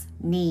 various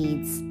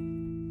needs.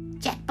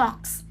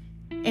 Checkbox,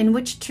 in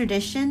which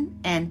tradition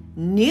and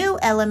new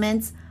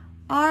elements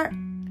are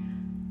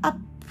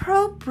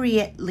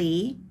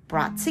appropriately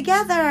brought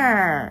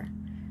together.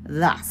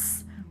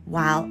 Thus,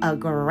 while a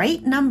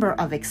great number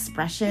of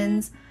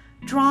expressions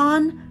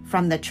drawn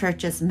from the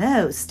Church's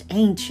most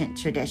ancient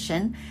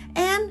tradition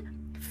and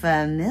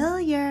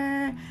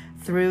familiar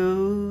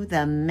through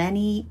the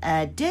many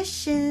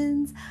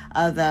editions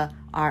of the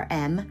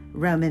RM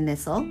Roman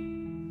Missal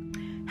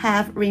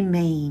have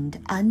remained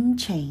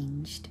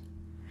unchanged,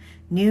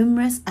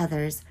 numerous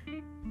others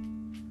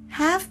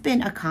have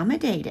been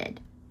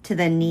accommodated to to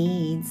the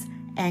needs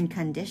and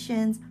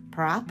conditions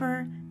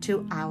proper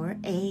to our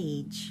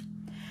age,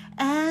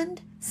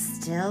 and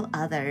still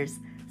others,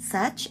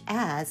 such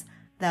as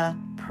the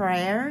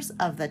prayers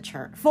of the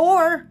church,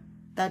 for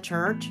the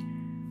church,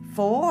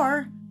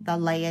 for the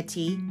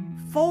laity,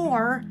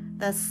 for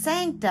the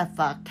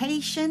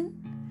sanctification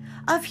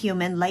of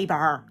human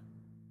labor,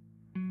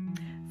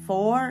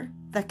 for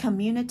the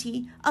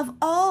community of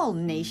all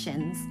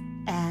nations,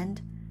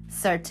 and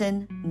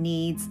certain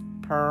needs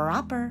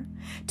proper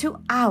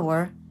to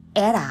our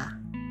era,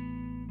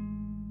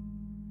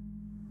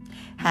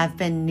 have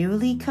been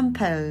newly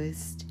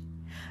composed,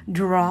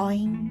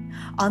 drawing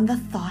on the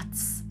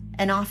thoughts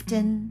and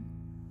often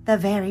the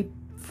very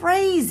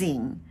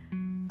phrasing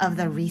of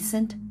the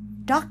recent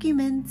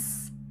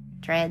documents,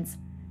 threads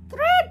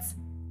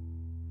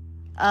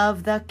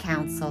of the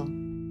council,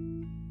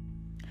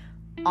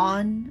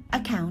 on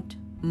account,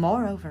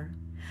 moreover,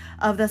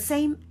 of the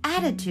same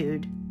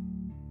attitude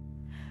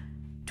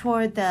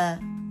toward the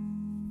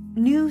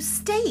new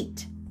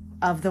state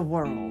of the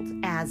world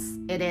as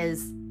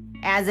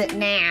it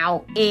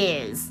now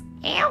is.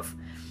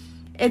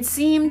 It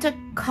seemed to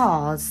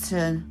cause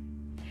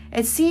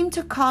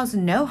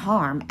no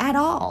harm at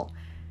all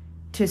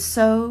to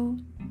so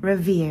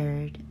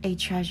revered a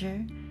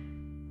treasure,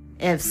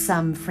 if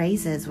some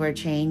phrases were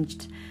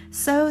changed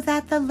so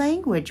that the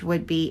language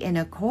would be in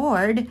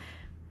accord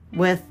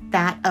with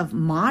that of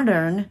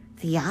modern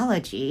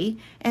theology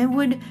and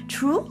would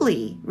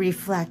truly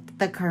reflect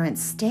the current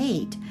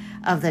state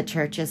of the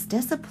church's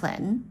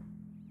discipline.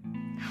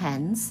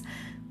 Hence,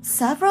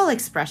 several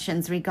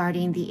expressions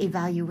regarding the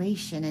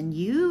evaluation and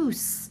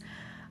use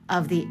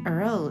of the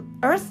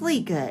earthly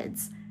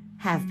goods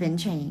have been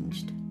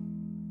changed.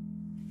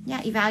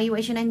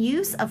 Evaluation and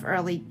use of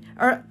earthly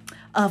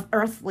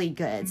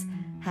goods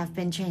have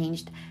been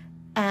changed,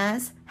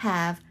 as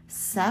have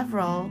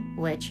several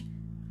which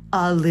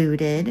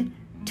alluded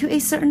to a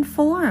certain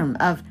form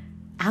of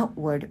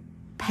outward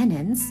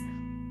penance,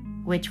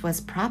 which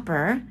was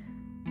proper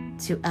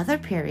to other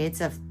periods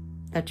of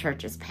the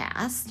church's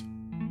past.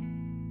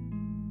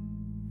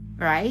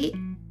 Right?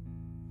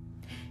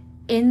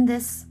 In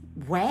this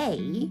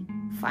way,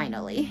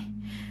 finally,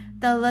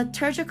 the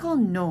liturgical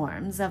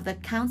norms of the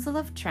Council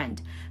of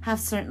Trent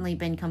have certainly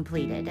been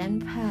completed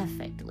and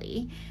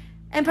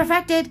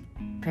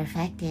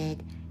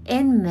perfected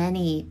in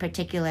many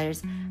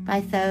particulars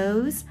by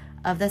those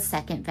of the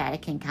Second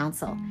Vatican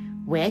Council,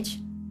 which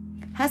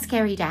has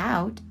carried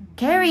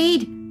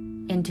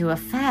into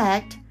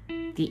effect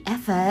the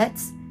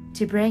efforts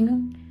to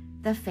bring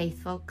the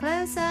faithful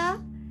closer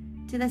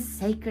to the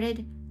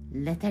sacred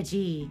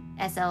liturgy,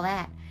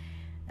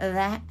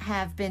 that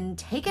have been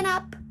taken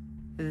up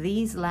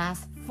these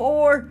last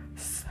 4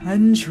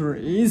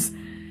 centuries,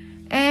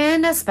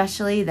 and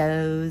especially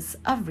those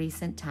of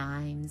recent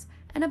times,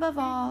 and above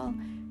all,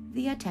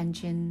 the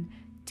attention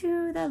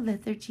to the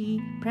liturgy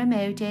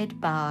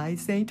promoted by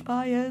St.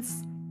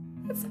 Pius.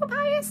 It's so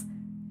pious.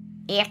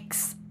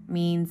 X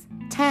means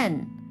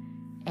 10,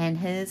 and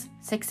his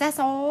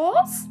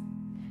successors.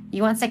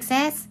 You want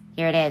success?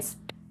 Here it is.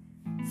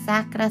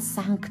 Sacra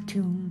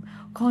Sanctum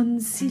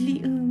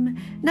Concilium.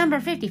 Number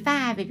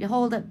 55, if you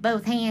hold up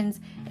both hands,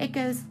 it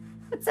goes,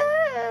 what's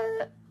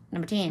up?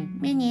 Number 10,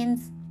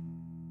 minions.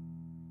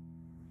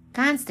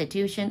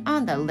 Constitution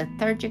on the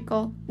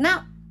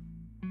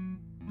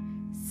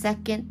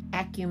Second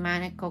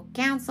Ecumenical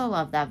Council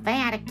of the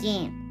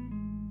Vatican.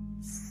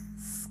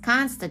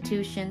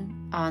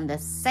 Constitution on the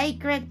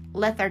Sacred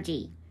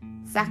Liturgy.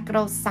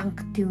 Sacro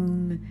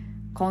Sanctum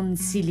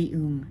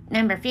Concilium.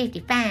 Number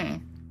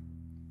 55.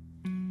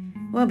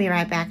 We'll be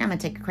right back. I'm going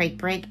to take a quick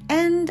break.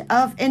 End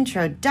of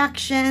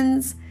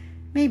introductions.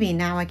 Maybe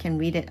now I can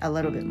read it a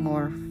little bit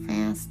more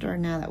faster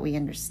now that we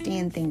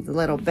understand things a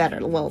little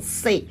better. We'll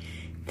see.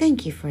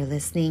 Thank you for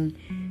listening.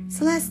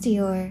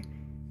 Celestior,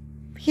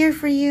 here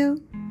for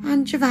you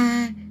on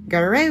July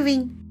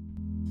Grooving.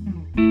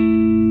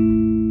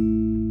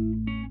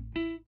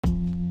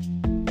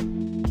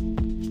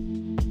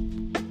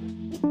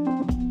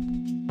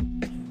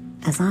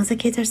 As long as the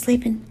kids are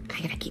sleeping,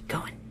 I gotta keep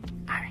going.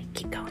 All right,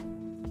 keep going.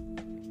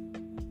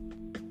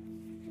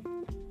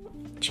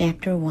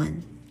 Chapter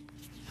 1.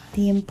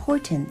 The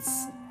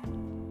importance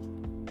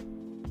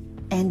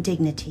and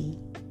dignity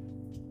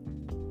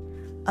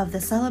of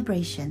the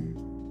celebration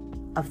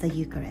of the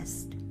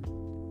Eucharist.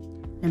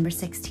 Number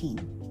 16.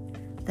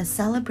 The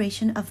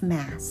celebration of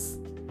Mass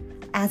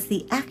as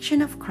the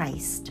action of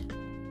Christ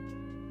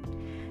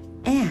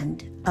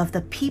and of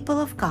the people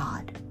of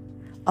God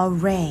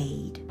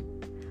arrayed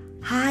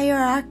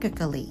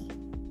hierarchically,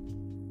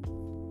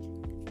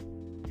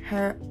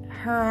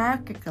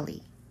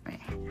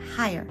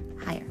 higher,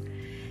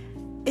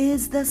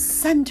 is the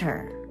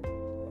center,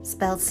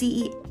 spelled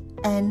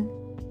CENTRE,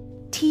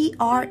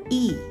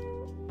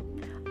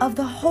 of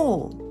the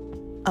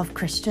whole of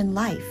Christian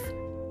life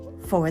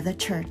for the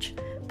Church,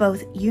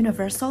 both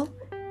universal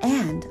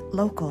and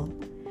local,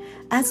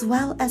 as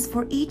well as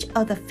for each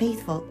of the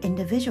faithful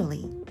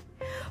individually.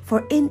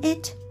 For in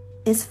it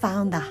is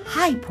found the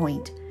high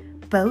point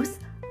both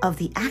of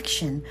the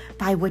action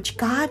by which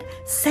God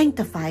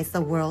sanctifies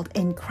the world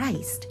in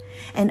Christ,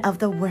 and of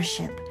the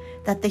worship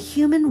that the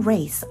human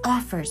race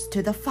offers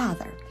to the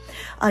Father,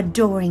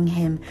 adoring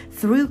him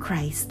through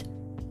Christ,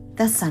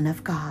 the Son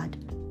of God,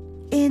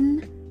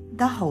 in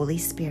the Holy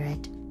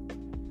Spirit.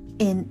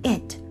 In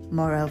it,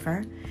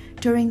 moreover,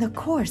 during the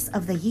course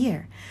of the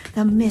year,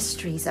 the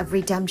mysteries of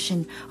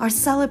redemption are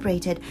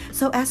celebrated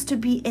so as to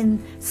be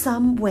in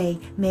some way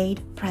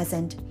made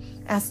present.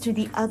 As to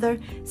the other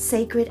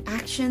sacred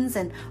actions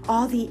and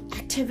all the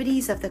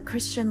activities of the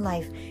Christian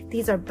life,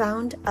 these are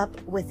bound up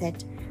with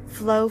it,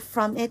 flow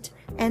from it,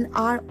 and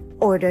are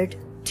ordered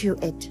to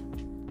it.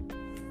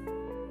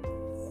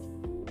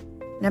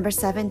 Number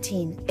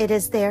 17, it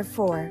is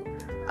therefore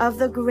of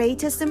the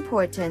greatest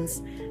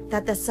importance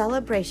that the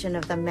celebration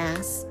of the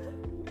Mass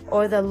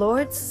or the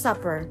Lord's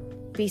Supper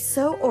be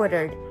so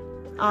ordered.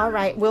 All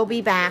right, we'll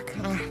be back.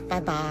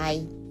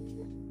 Bye-bye.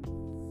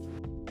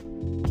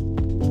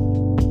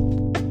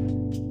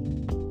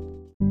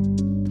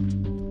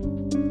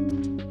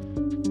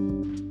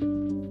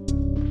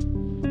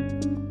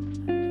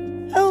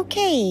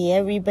 Okay,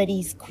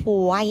 everybody's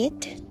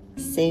quiet.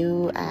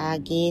 So I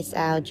guess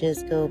I'll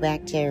just go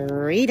back to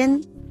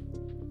reading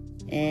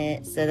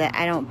so that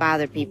I don't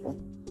bother people.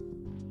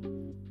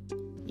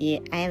 Yeah,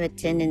 I have a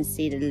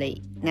tendency to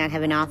not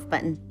have an off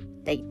button,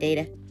 like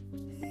data.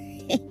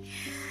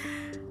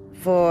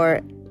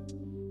 For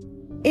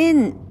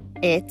in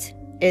it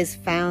is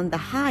found the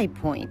high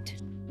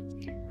point,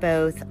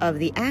 both of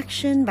the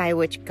action by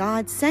which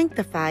God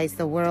sanctifies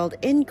the world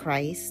in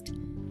Christ,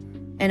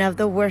 and of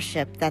the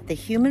worship that the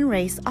human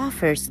race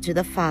offers to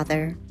the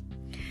Father,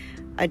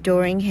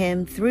 adoring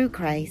him through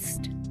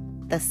Christ,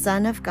 the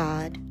Son of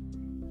God,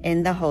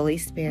 in the Holy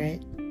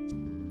Spirit.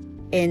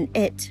 In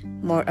it,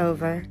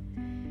 moreover,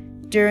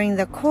 during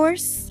the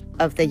course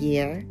of the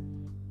year,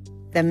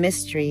 the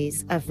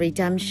mysteries of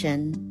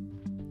redemption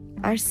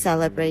are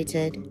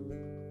celebrated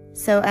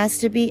so as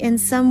to be in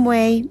some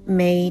way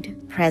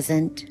made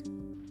present.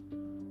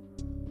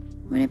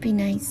 Wouldn't it be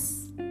nice?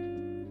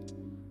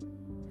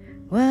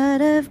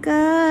 What if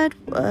God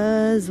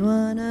was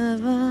one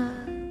of us?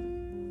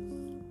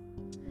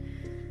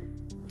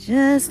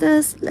 Just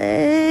a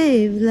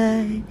slave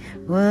like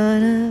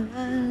one of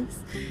us,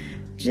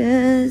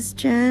 just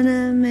trying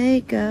to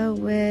make our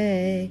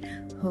way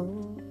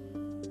home.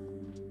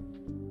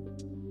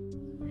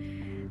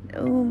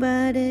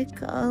 Nobody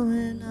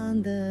calling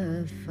on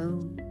the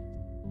phone.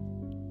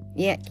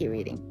 Yeah, keep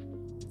reading.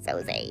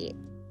 So sad.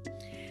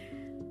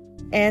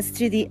 As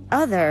to the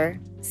other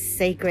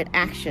sacred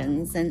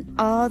actions and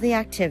all the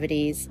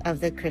activities of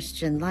the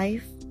Christian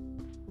life,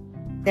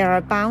 they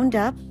are bound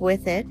up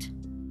with it,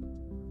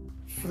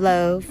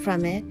 flow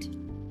from it,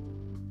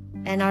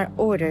 and are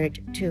ordered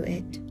to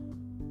it.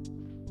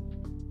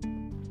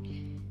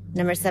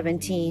 Number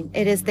 17,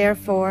 it is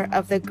therefore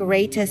of the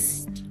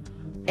greatest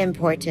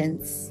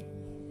importance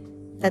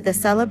that the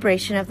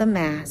celebration of the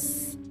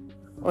Mass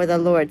or the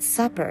Lord's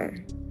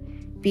Supper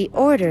be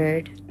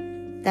ordered,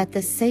 that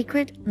the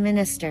sacred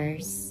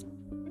ministers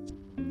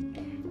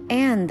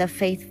and the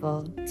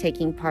faithful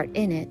taking part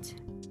in it,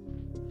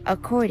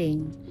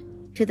 according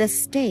to the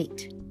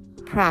state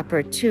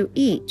proper to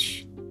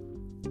each,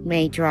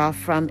 may draw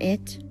from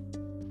it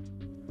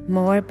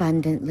more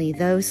abundantly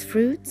those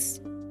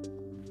fruits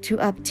to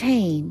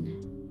obtain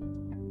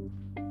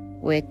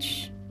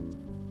which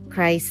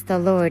Christ the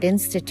Lord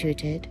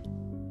instituted,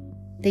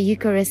 the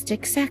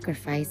Eucharistic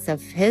sacrifice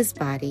of his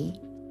body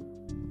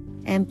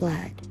and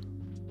blood,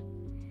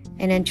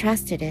 and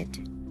entrusted it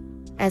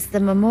as the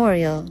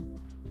memorial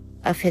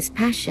of his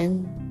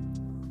passion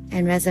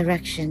and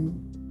resurrection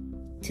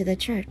to the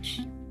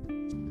Church,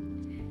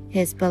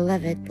 his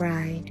beloved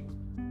bride.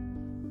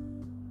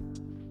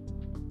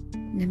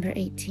 Number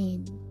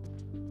 18.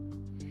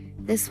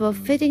 This will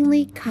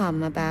fittingly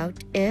come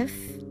about if,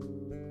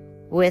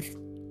 with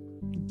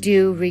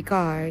due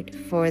regard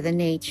for the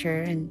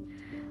nature and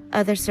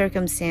other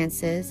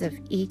circumstances of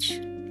each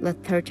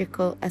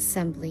liturgical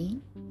assembly,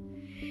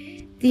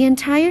 the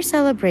entire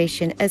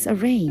celebration is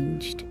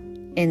arranged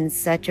in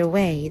such a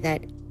way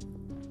that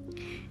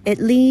it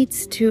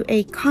leads to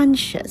a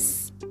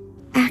conscious,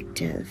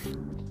 active,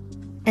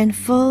 and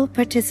full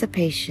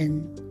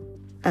participation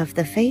of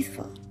the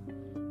faithful,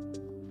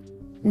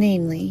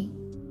 namely,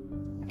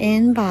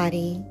 in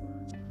body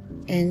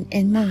and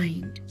in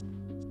mind,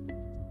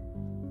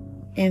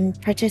 in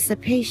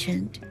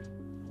participation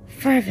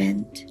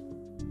fervent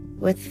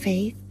with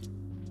faith,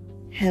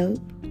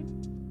 hope,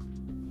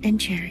 and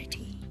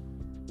charity,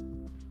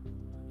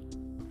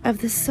 of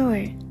the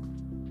sort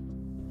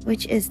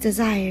which is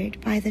desired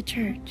by the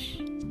Church,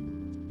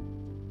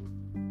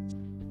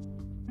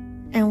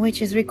 and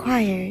which is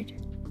required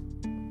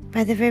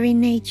by the very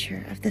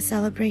nature of the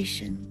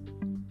celebration,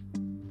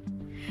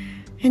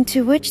 and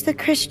to which the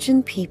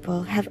Christian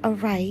people have a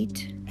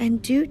right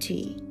and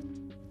duty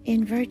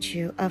in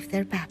virtue of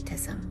their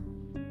baptism.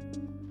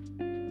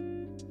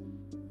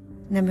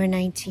 Number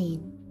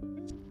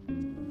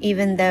 19.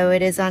 Even though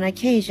it is on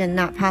occasion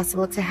not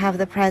possible to have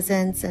the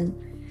presence and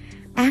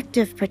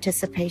active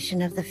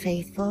participation of the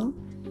faithful,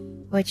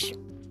 which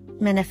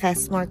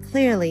manifests more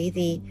clearly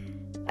the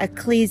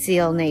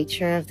ecclesial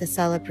nature of the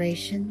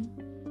celebration.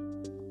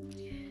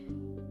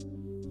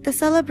 The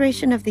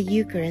celebration of the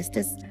Eucharist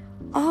is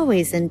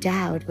always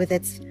endowed with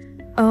its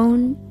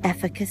own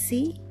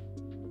efficacy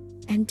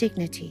and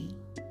dignity,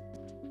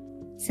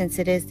 since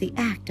it is the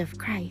act of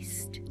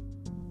Christ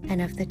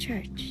and of the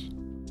Church,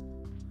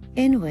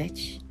 in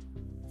which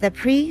the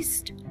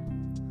priest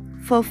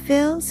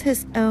fulfills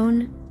his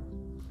own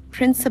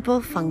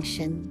principal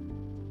function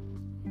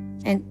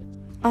and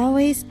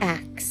always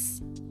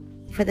acts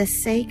for the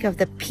sake of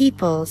the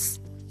people's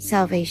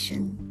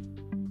salvation.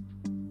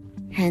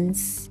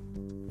 Hence,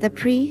 the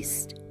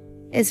priest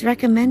is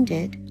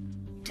recommended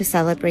to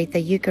celebrate the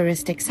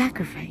Eucharistic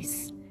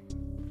sacrifice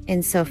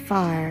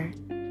insofar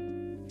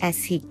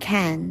as he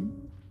can,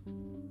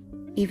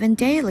 even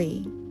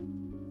daily.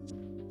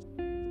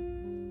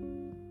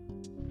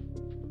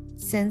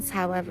 Since,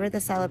 however, the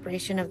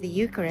celebration of the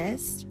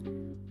Eucharist,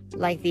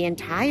 like the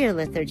entire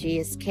liturgy,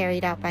 is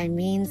carried out by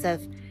means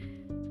of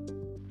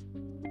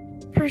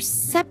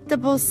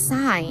perceptible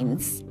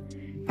signs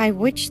by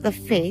which the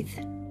faith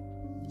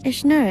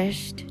is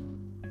nourished,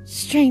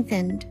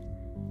 strengthened,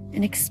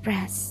 and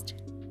expressed,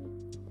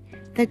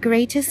 the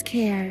greatest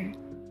care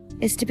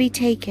is to be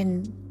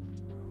taken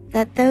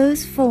that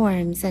those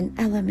forms and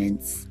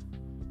elements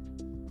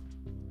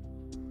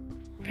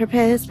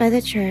proposed by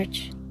the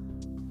Church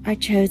are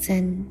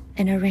chosen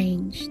and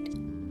arranged,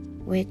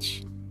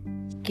 which,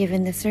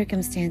 given the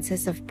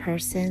circumstances of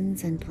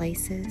persons and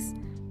places,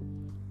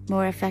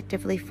 more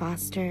effectively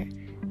foster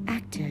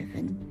active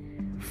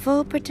and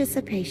full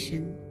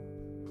participation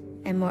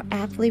and more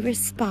aptly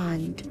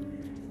respond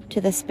to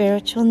the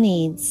spiritual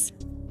needs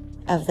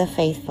of the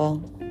faithful.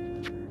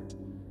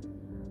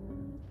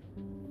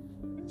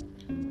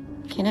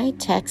 Can I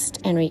text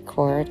and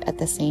record at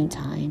the same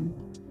time?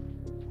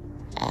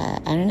 I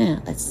don't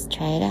know. Let's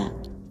try it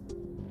out.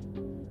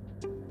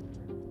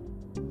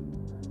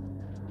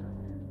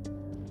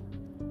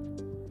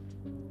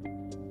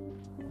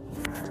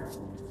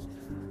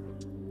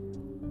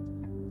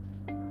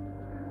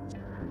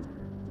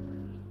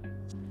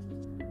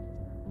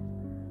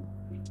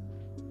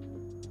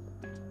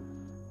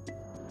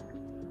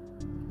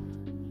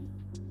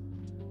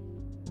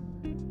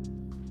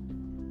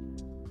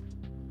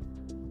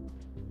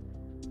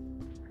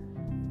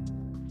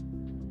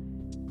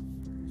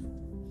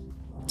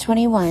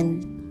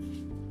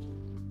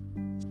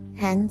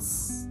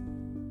 Hence,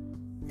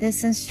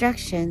 this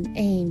instruction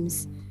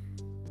aims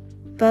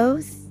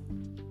both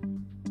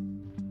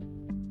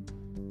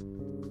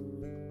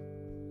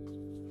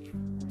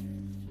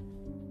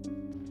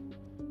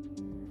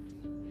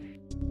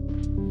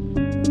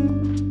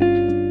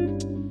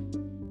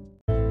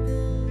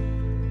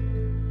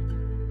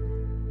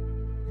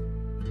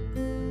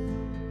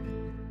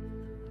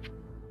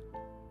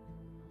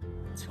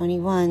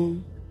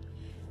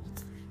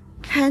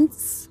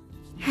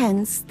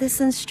Hence,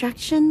 this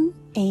instruction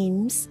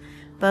aims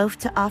both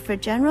to offer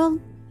general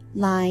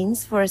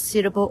lines for a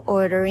suitable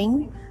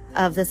ordering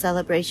of the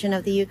celebration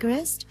of the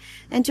Eucharist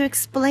and to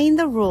explain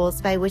the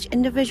rules by which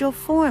individual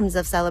forms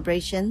of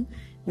celebration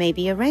may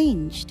be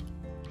arranged.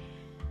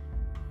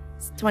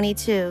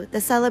 22.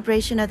 The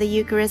celebration of the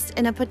Eucharist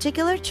in a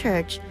particular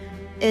church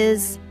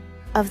is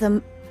of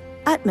the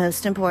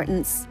utmost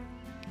importance,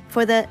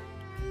 for the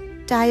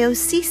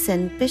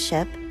diocesan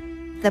bishop,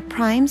 the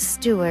prime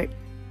steward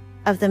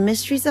of the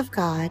mysteries of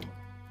God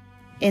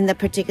in the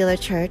particular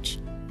church,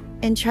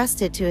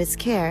 entrusted to his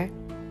care,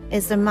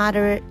 is the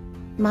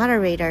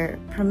moderator,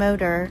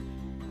 promoter,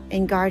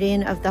 and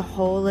guardian of the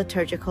whole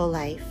liturgical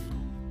life.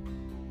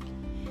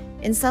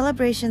 In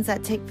celebrations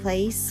that take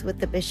place with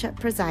the bishop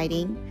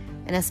presiding,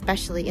 and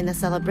especially in the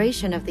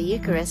celebration of the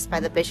Eucharist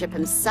by the bishop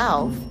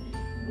himself,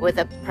 with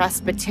a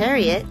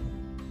presbyteriate,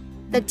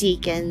 the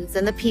deacons,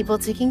 and the people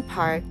taking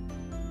part,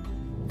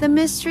 the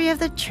mystery of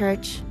the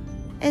church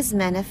is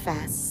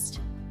manifest.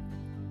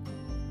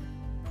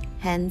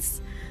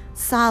 Hence,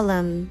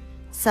 solemn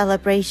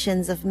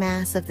celebrations of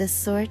Mass of this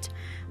sort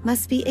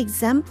must be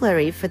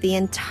exemplary for the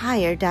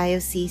entire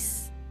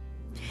diocese.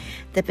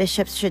 The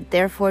bishops should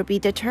therefore be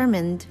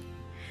determined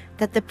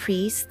that the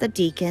priests, the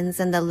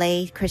deacons, and the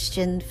lay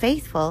Christian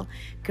faithful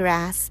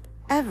grasp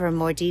ever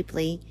more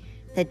deeply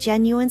the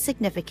genuine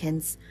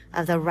significance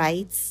of the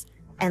rites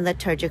and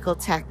liturgical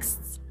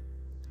texts,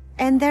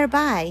 and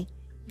thereby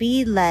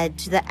be led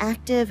to the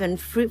active and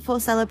fruitful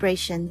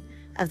celebration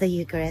of the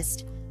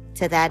Eucharist.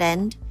 To that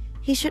end,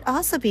 he should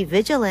also be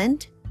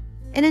vigilant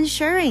in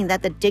ensuring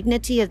that the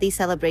dignity of these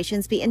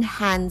celebrations be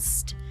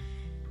enhanced,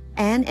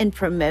 and in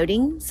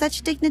promoting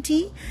such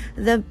dignity,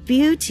 the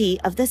beauty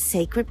of the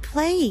sacred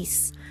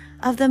place,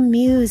 of the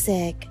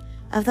music,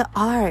 of the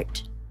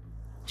art,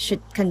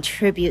 should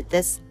contribute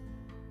this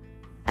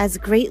as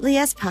greatly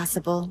as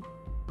possible.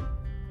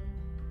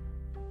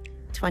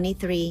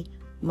 23.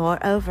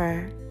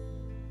 Moreover,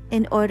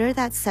 in order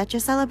that such a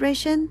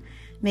celebration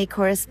may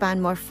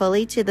correspond more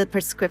fully to the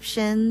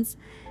prescriptions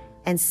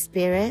and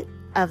spirit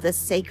of the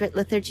sacred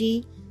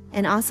liturgy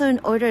and also in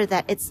order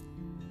that its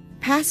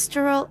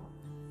pastoral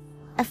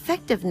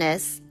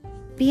effectiveness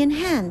be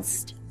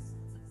enhanced.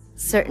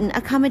 Certain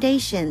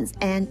accommodations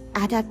and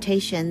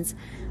adaptations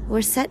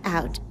were set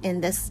out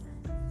in this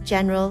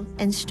general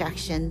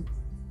instruction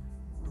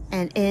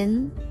and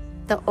in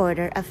the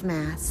order of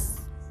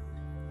Mass.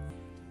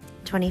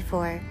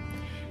 24.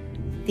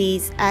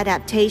 These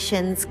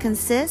adaptations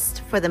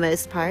consist, for the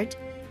most part,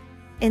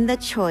 in the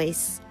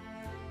choice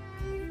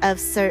of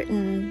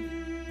certain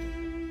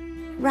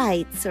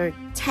rites or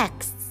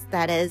texts,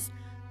 that is,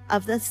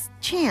 of the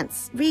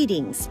chants,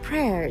 readings,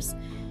 prayers,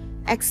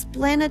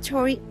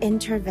 explanatory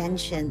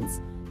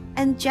interventions,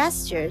 and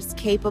gestures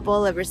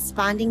capable of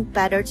responding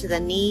better to the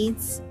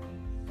needs,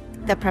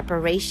 the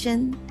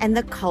preparation, and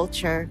the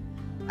culture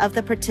of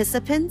the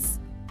participants,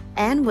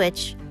 and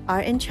which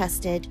are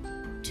entrusted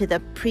to the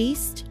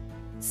priest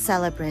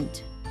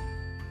celebrant.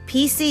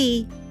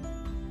 PC.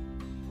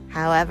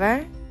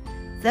 However,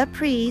 the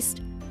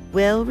priest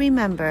will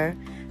remember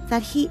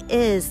that he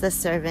is the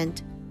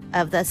servant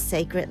of the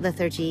sacred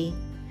liturgy,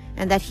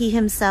 and that he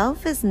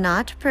himself is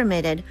not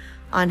permitted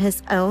on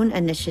his own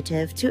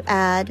initiative to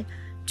add,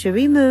 to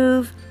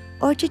remove,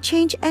 or to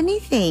change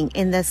anything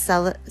in the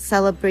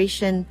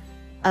celebration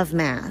of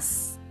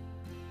Mass.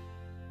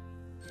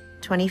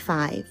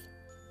 25.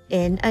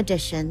 In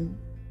addition,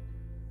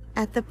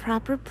 at the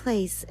proper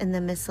place in the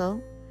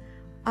Missal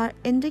are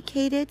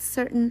indicated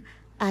certain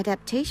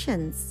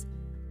adaptations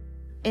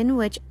in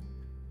which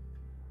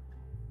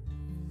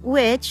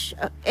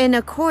in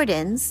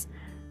accordance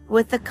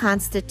with the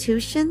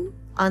Constitution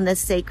on the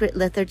sacred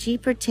liturgy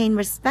pertain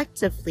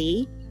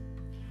respectively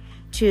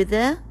to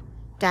the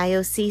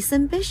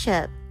diocesan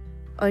bishop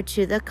or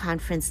to the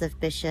conference of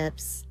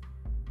bishops.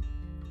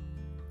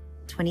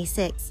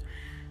 26.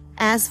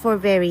 As for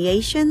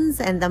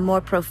variations and the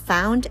more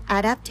profound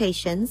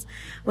adaptations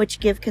which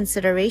give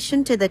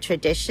consideration to the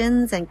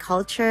traditions and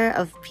culture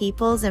of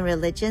peoples and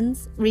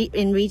religions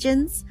in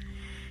regions,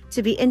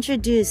 to be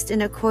introduced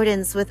in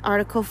accordance with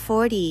Article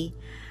 40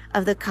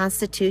 of the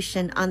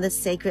Constitution on the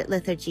Sacred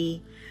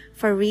Liturgy,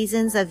 for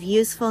reasons of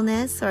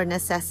usefulness or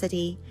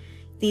necessity,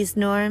 these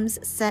norms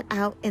set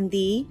out in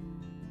the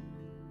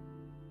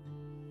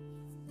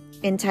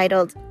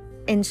entitled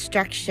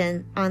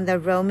Instruction on the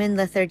Roman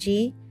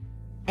Liturgy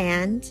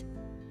and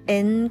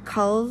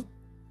Inculturation.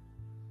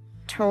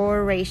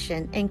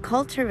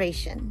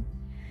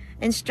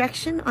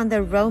 Instruction on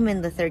the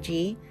Roman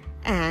Liturgy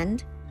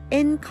and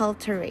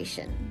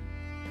Inculturation.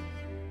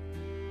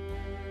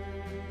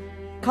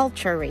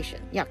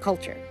 Culturation. Yeah,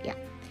 culture. Yeah.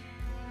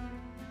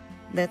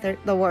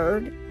 The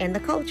word and the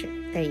culture.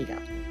 There you go.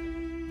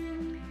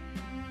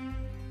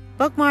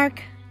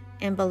 Bookmark.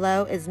 And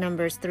below is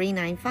numbers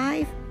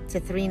 395 to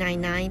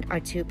 399 are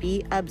to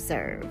be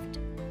observed.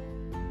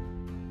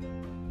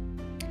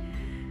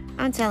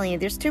 I'm telling you,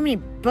 there's too many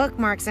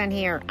bookmarks on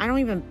here. I don't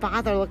even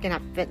bother looking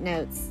up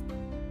footnotes.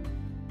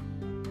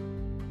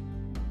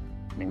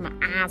 Make my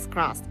eyes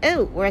crossed.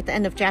 Oh, we're at the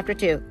end of chapter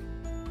 2.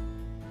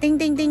 Ding,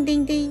 ding, ding,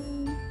 ding, ding.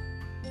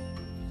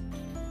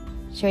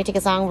 Should we take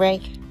a song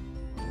break?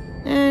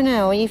 I don't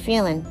know. What are you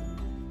feeling?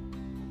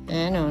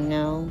 I don't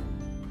know.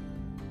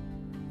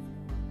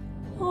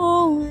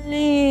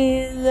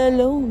 Only the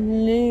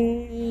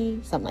lonely.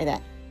 Something like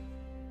that.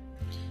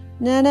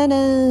 Na na na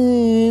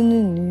na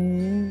na.